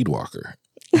was a speed walker.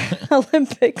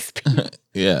 Olympic speed.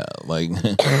 Yeah, like...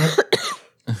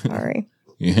 Sorry.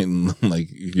 Like,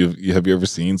 have you ever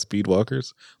seen speed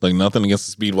walkers? Like, nothing against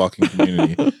the speed walking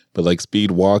community, but like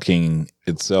speed walking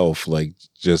itself, like,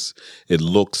 just, it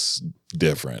looks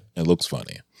different. It looks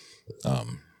funny.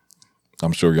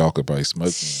 I'm sure y'all could probably smoke me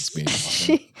in speed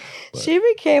walking. She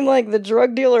became like the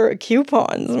drug dealer of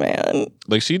coupons, man.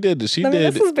 Like, she did. This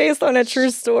is based on a true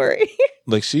story.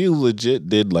 Like, she legit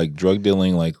did like drug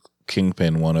dealing, like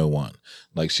Kingpin 101.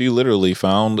 Like, she literally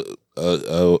found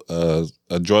a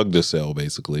drug to sell,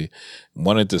 basically,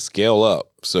 wanted to scale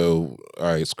up. So,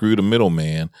 all right, screw the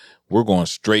middleman. We're going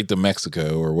straight to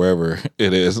Mexico or wherever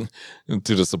it is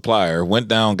to the supplier. Went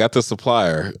down, got the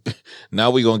supplier.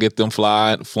 Now we're going to get them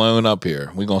flown up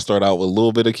here. We're going to start out with a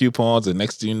little bit of coupons, and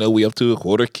next thing you know, we up to a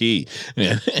quarter key.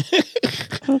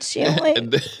 She got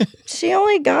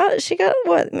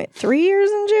what, 3 years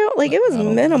in jail? Like, it was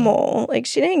minimal. Like,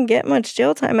 she didn't get much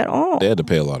jail time at all. They had to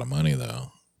pay a lot of money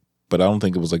though, but I don't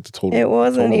think it was like the total. It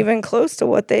wasn't even close to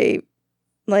what they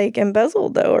like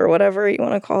embezzled though, or whatever you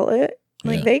want to call it.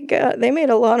 Like, they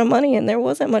made a lot of money and there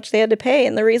wasn't much they had to pay.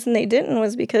 And the reason they didn't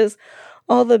was because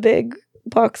all the big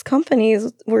box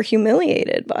companies were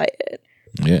humiliated by it.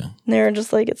 Yeah. And they were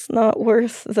just like, it's not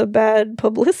worth the bad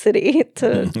publicity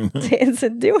to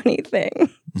do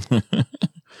anything.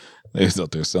 They was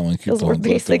out there selling coupons. Because we're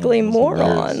basically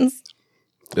morons.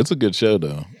 It's a good show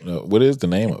though. What is the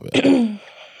name of it?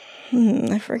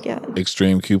 I forget.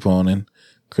 Extreme Couponing.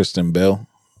 Kristen Bell.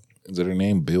 Is that her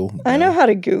name? Bill? I know how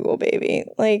to Google, baby.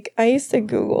 Like, I used to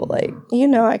Google, like,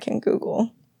 I can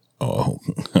Google. Oh.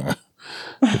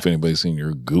 If anybody's seen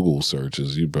your Google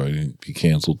searches, you'd probably be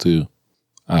canceled too.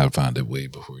 I'd find it way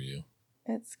before you.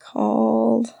 It's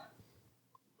called...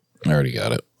 I already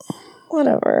got it.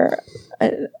 Whatever.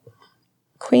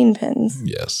 Queen Pins.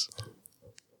 Yes.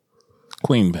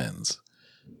 Queen Pins.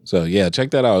 So yeah, check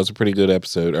that out. It's a pretty good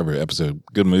episode.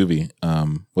 Good movie.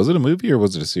 Was it a movie or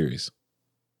was it a series?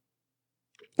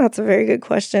 That's a very good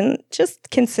question. Just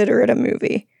consider it a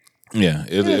movie. Yeah,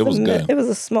 it was good. It was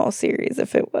a small series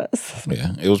if it was.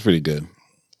 Yeah, it was pretty good.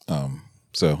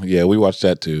 So yeah, we watched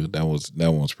that too. That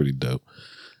one was pretty dope.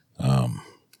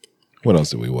 What else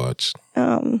did we watch?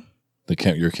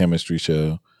 Your chemistry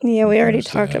show. Yeah, we already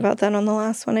talked about that on the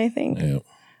last one, I think. Yeah.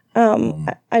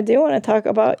 I do want to talk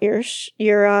about your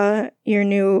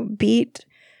new Beat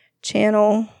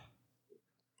channel.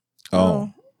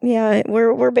 Oh. Yeah,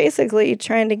 we're basically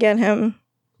trying to get him.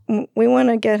 We want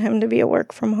to get him to be a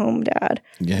work from home dad.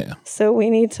 Yeah. So we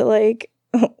need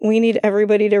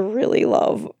everybody to really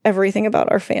love everything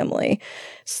about our family,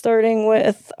 starting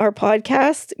with our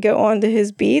podcast, go on to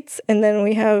his beats, and then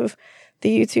we have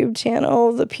the YouTube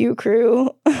channel, the Pew Crew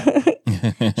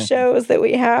shows that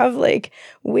we have. Like,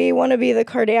 we want to be the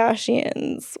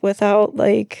Kardashians without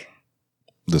like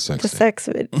the sex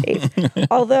tape.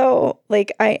 Although,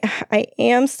 like, I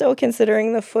am still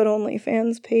considering the Foot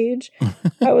OnlyFans page.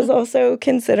 I was also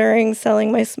considering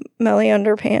selling my smelly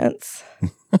underpants.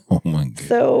 Oh my god!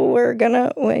 So we're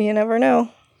gonna. Well, you never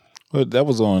know. But that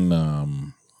was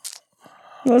on.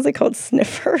 What was it called?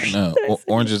 Sniffer. No,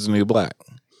 Orange is the New Black.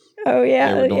 Oh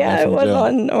yeah, it was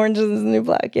on Orange is the New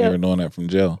Black. Yeah, they were doing that from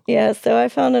jail. Yeah, so I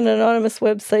found an anonymous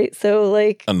website. So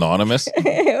like anonymous.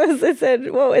 It said,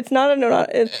 well, it's not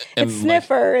anonymous. It's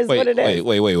Sniffer is what it is.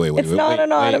 Wait. It's not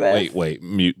anonymous. Wait.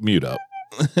 Mute up.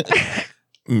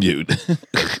 Mute.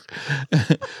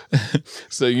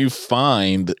 So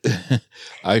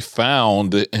I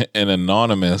found an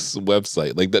anonymous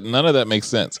website. Like that, none of that makes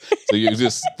sense. So you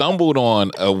just stumbled on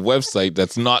a website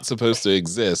that's not supposed to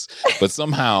exist, but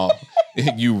somehow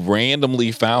you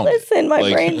randomly found it. Listen,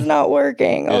 my brain's not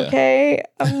working, okay?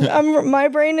 Yeah. My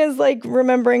brain is like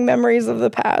remembering memories of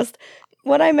the past.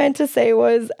 What I meant to say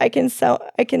was I can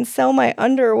sell my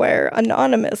underwear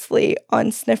anonymously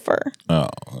on Sniffer. Oh.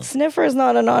 Sniffer is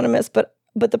not anonymous, but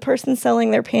the person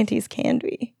selling their panties can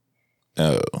be.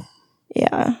 Oh.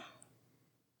 Yeah.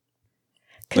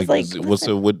 Like I could pose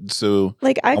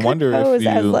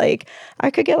as like I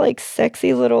could get like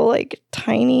sexy little like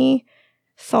tiny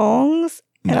thongs,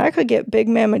 and I could get big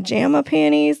mama jamma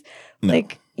panties. No.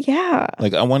 Like, yeah.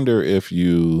 Like, I wonder if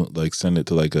you like send it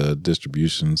to like a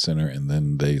distribution center and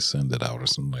then they send it out or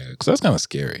something like that. Because that's kind of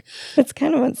scary. That's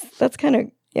kind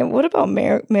of yeah. What about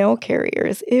mail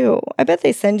carriers? Ew. I bet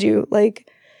they send you like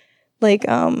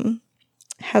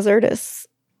hazardous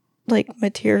like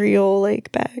material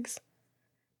like bags.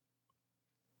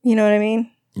 You know what I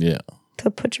mean? Yeah. To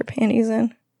put your panties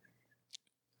in.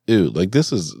 Ew. Like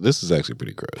this is actually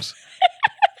pretty gross.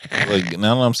 Like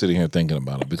now that I'm sitting here thinking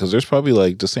about it, because there's probably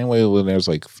like the same way when there's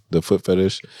like the foot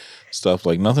fetish stuff,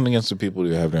 like nothing against the people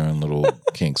who have their own little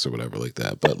kinks or whatever like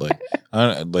that. But like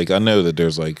I know that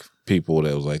there's like people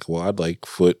that was like, well, I'd like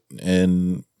foot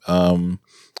in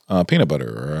peanut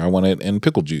butter, or I want it in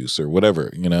pickle juice or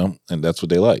whatever, you know, and that's what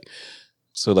they like.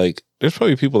 So like there's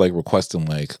probably people like requesting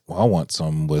like, well, I want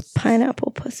some with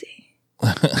pineapple pussy.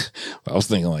 I was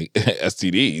thinking like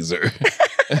STDs or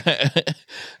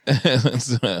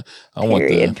so I want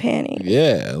period panties.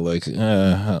 Yeah, like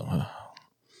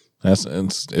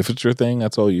if it's your thing,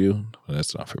 that's all you. But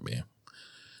that's not for me.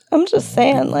 I'm just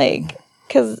saying, like,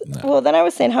 because well, then I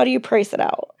was saying, how do you price it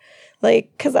out?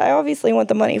 Like, because I obviously want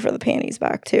the money for the panties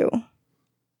back too.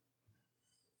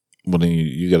 Well, then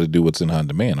you got to do what's in on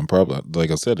demand. I'm probably,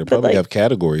 like I said, they probably have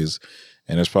categories.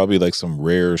 And there's probably like some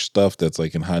rare stuff that's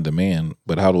like in high demand,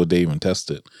 but how would they even test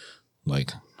it?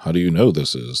 Like, how do you know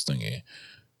this is thingy?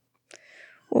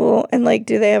 Well, and like,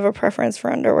 do they have a preference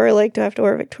for underwear? Like, do I have to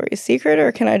wear Victoria's Secret,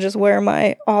 or can I just wear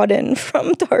my Auden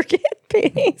from Target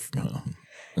panties?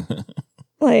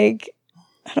 Like,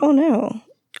 I don't know.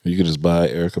 You could just buy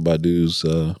Erykah Badu's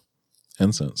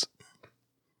incense.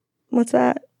 What's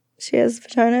that? She has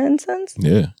vagina incense?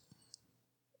 Yeah.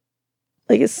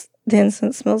 Like, the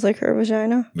incense smells like her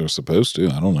vagina? They're supposed to.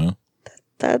 I don't know.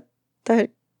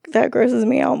 That grosses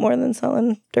me out more than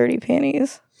selling dirty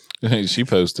panties. She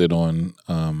posted on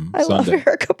Sunday. I love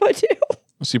Erykah Badu.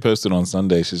 She posted on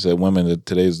Sunday. She said, "Women,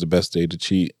 today is the best day to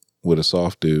cheat with a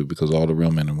soft dude because all the real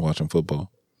men are watching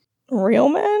football." Real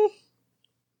men?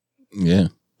 Yeah.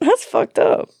 That's fucked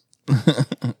up.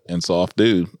 And soft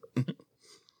dude.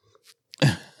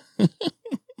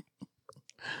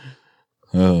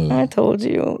 I told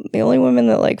you, the only women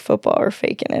that like football are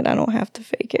faking it. I don't have to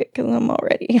fake it because I'm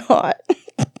already hot.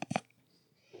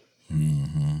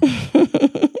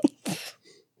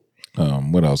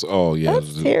 What else? Oh, yeah.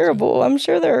 That's terrible. I'm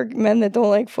sure there are men that don't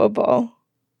like football.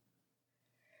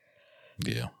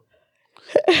 Yeah.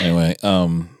 Anyway,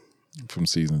 from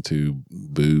season 2,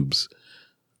 boobs.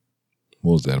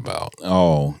 What was that about?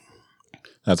 Oh,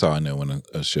 that's how I know when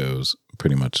a show's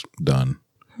pretty much done.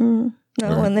 No,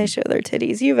 when they show their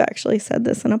titties. You've actually said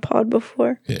this in a pod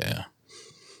before. Yeah.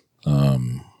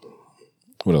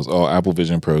 What else? Oh, Apple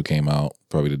Vision Pro came out.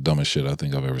 Probably the dumbest shit I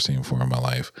think I've ever seen before in my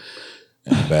life.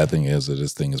 And the bad thing is that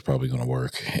this thing is probably going to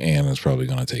work and it's probably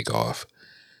going to take off.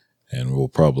 And we'll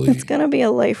probably... It's going to be a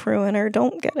life ruiner.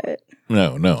 Don't get it.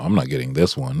 No, I'm not getting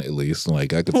this one, at least.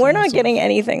 Like I could. We're not getting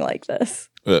anything like this.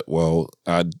 Well,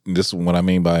 this is what I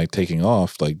mean by taking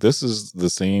off. Like, this is the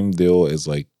same deal as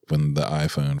like when the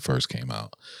iPhone first came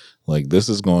out. Like, this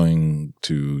is going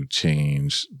to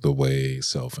change the way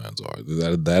cell phones are.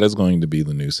 That is going to be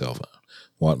the new cell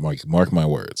phone. Mark my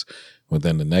words.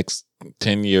 Within the next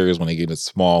 10 years, when they get it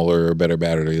smaller, better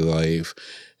battery life,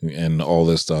 and all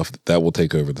this stuff, that will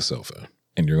take over the cell phone.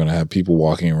 And you're going to have people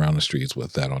walking around the streets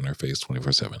with that on their face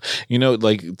 24/7. You know,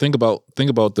 like, think about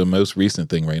the most recent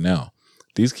thing right now.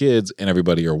 These kids and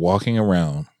everybody are walking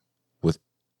around with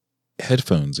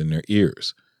headphones in their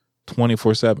ears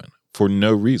 24/7 for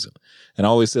no reason. And I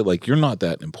always said, like, you're not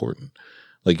that important.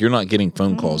 Like, you're not getting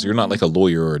phone calls. You're not like a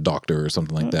lawyer or a doctor or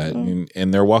something like that.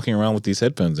 And they're walking around with these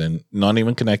headphones and not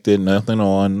even connected, nothing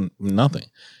on, nothing.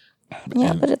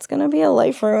 Yeah, but it's going to be a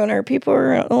life ruiner. People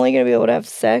are only going to be able to have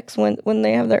sex when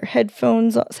they have their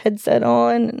headset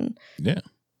on. And yeah.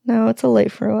 No, it's a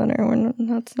life ruiner.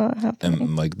 That's not happening.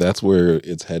 And like, that's where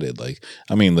it's headed. Like,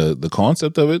 I mean, the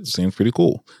concept of it seems pretty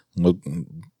cool. Look,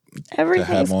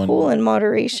 everything's cool in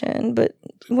moderation, but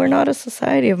we're not a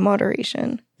society of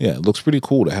moderation. Yeah, it looks pretty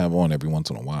cool to have on every once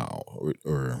in a while,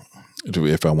 or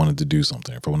if I wanted to do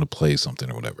something, if I wanted to play something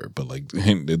or whatever. But like,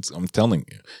 I'm telling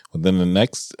you, within the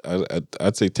next,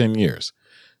 I'd say 10 years,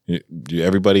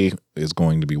 everybody is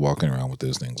going to be walking around with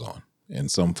those things on in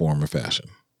some form or fashion.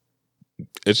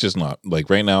 It's just not, like,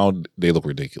 right now, they look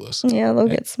ridiculous. Yeah, they'll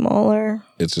get smaller.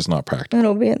 It's just not practical.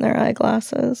 It'll be in their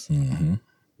eyeglasses. Mm-hmm.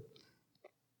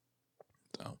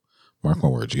 So, mark my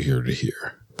words, you hear it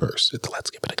here first. Let's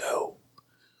give it a go.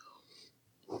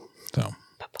 So,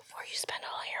 but before you spend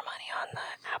all your money on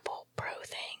the Apple Pro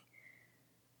thing,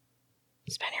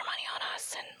 spend your money on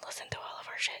us and listen to all of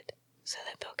our shit so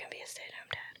that Bill can be a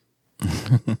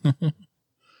stay-at-home dad.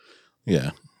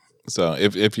 Yeah. So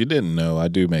if you didn't know, I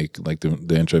do make like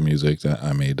the intro music. That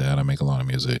I made that. I make a lot of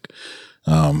music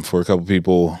for a couple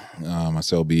people. I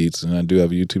sell beats, and I do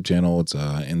have a YouTube channel. It's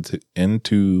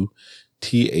into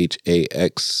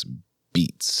THAX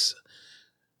Beats.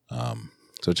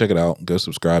 So check it out. Go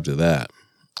subscribe to that.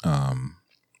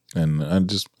 And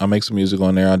I make some music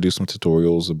on there. I do some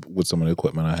tutorials with some of the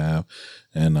equipment I have,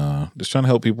 and just trying to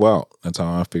help people out. That's how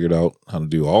I figured out how to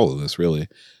do all of this, really.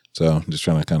 So just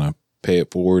trying to kind of pay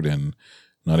it forward, and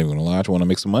not even gonna lie, I want to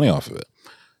make some money off of it.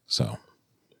 So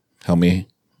help me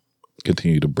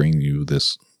continue to bring you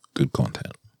this good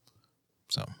content.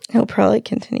 So he'll probably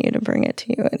continue to bring it to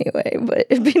you anyway, but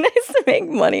it'd be nice to make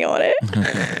money on it.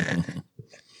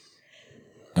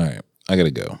 All right, I gotta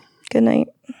go. Good night.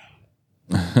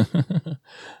 All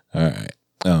right.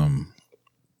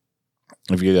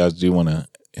 If you guys do want to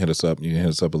hit us up, you can hit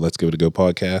us up at Let's Give It a Go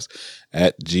podcast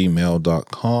at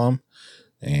gmail.com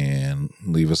and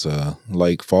leave us a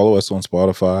like, follow us on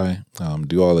Spotify,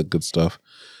 do all that good stuff.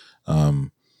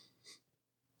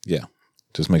 Yeah,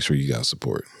 just make sure you guys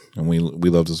support. And we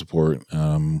love the support.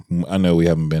 I know we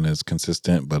haven't been as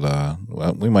consistent, but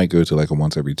we might go to like a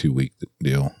once every 2 week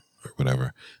deal or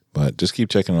whatever. But just keep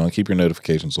checking on, keep your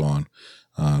notifications on,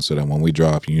 so that when we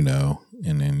drop, you know,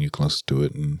 and then you can listen to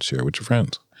it and share with your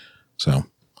friends. So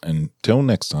until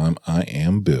next time, I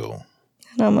am Bill.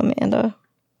 And I'm Amanda.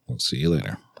 We'll see you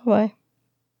later. Bye-bye.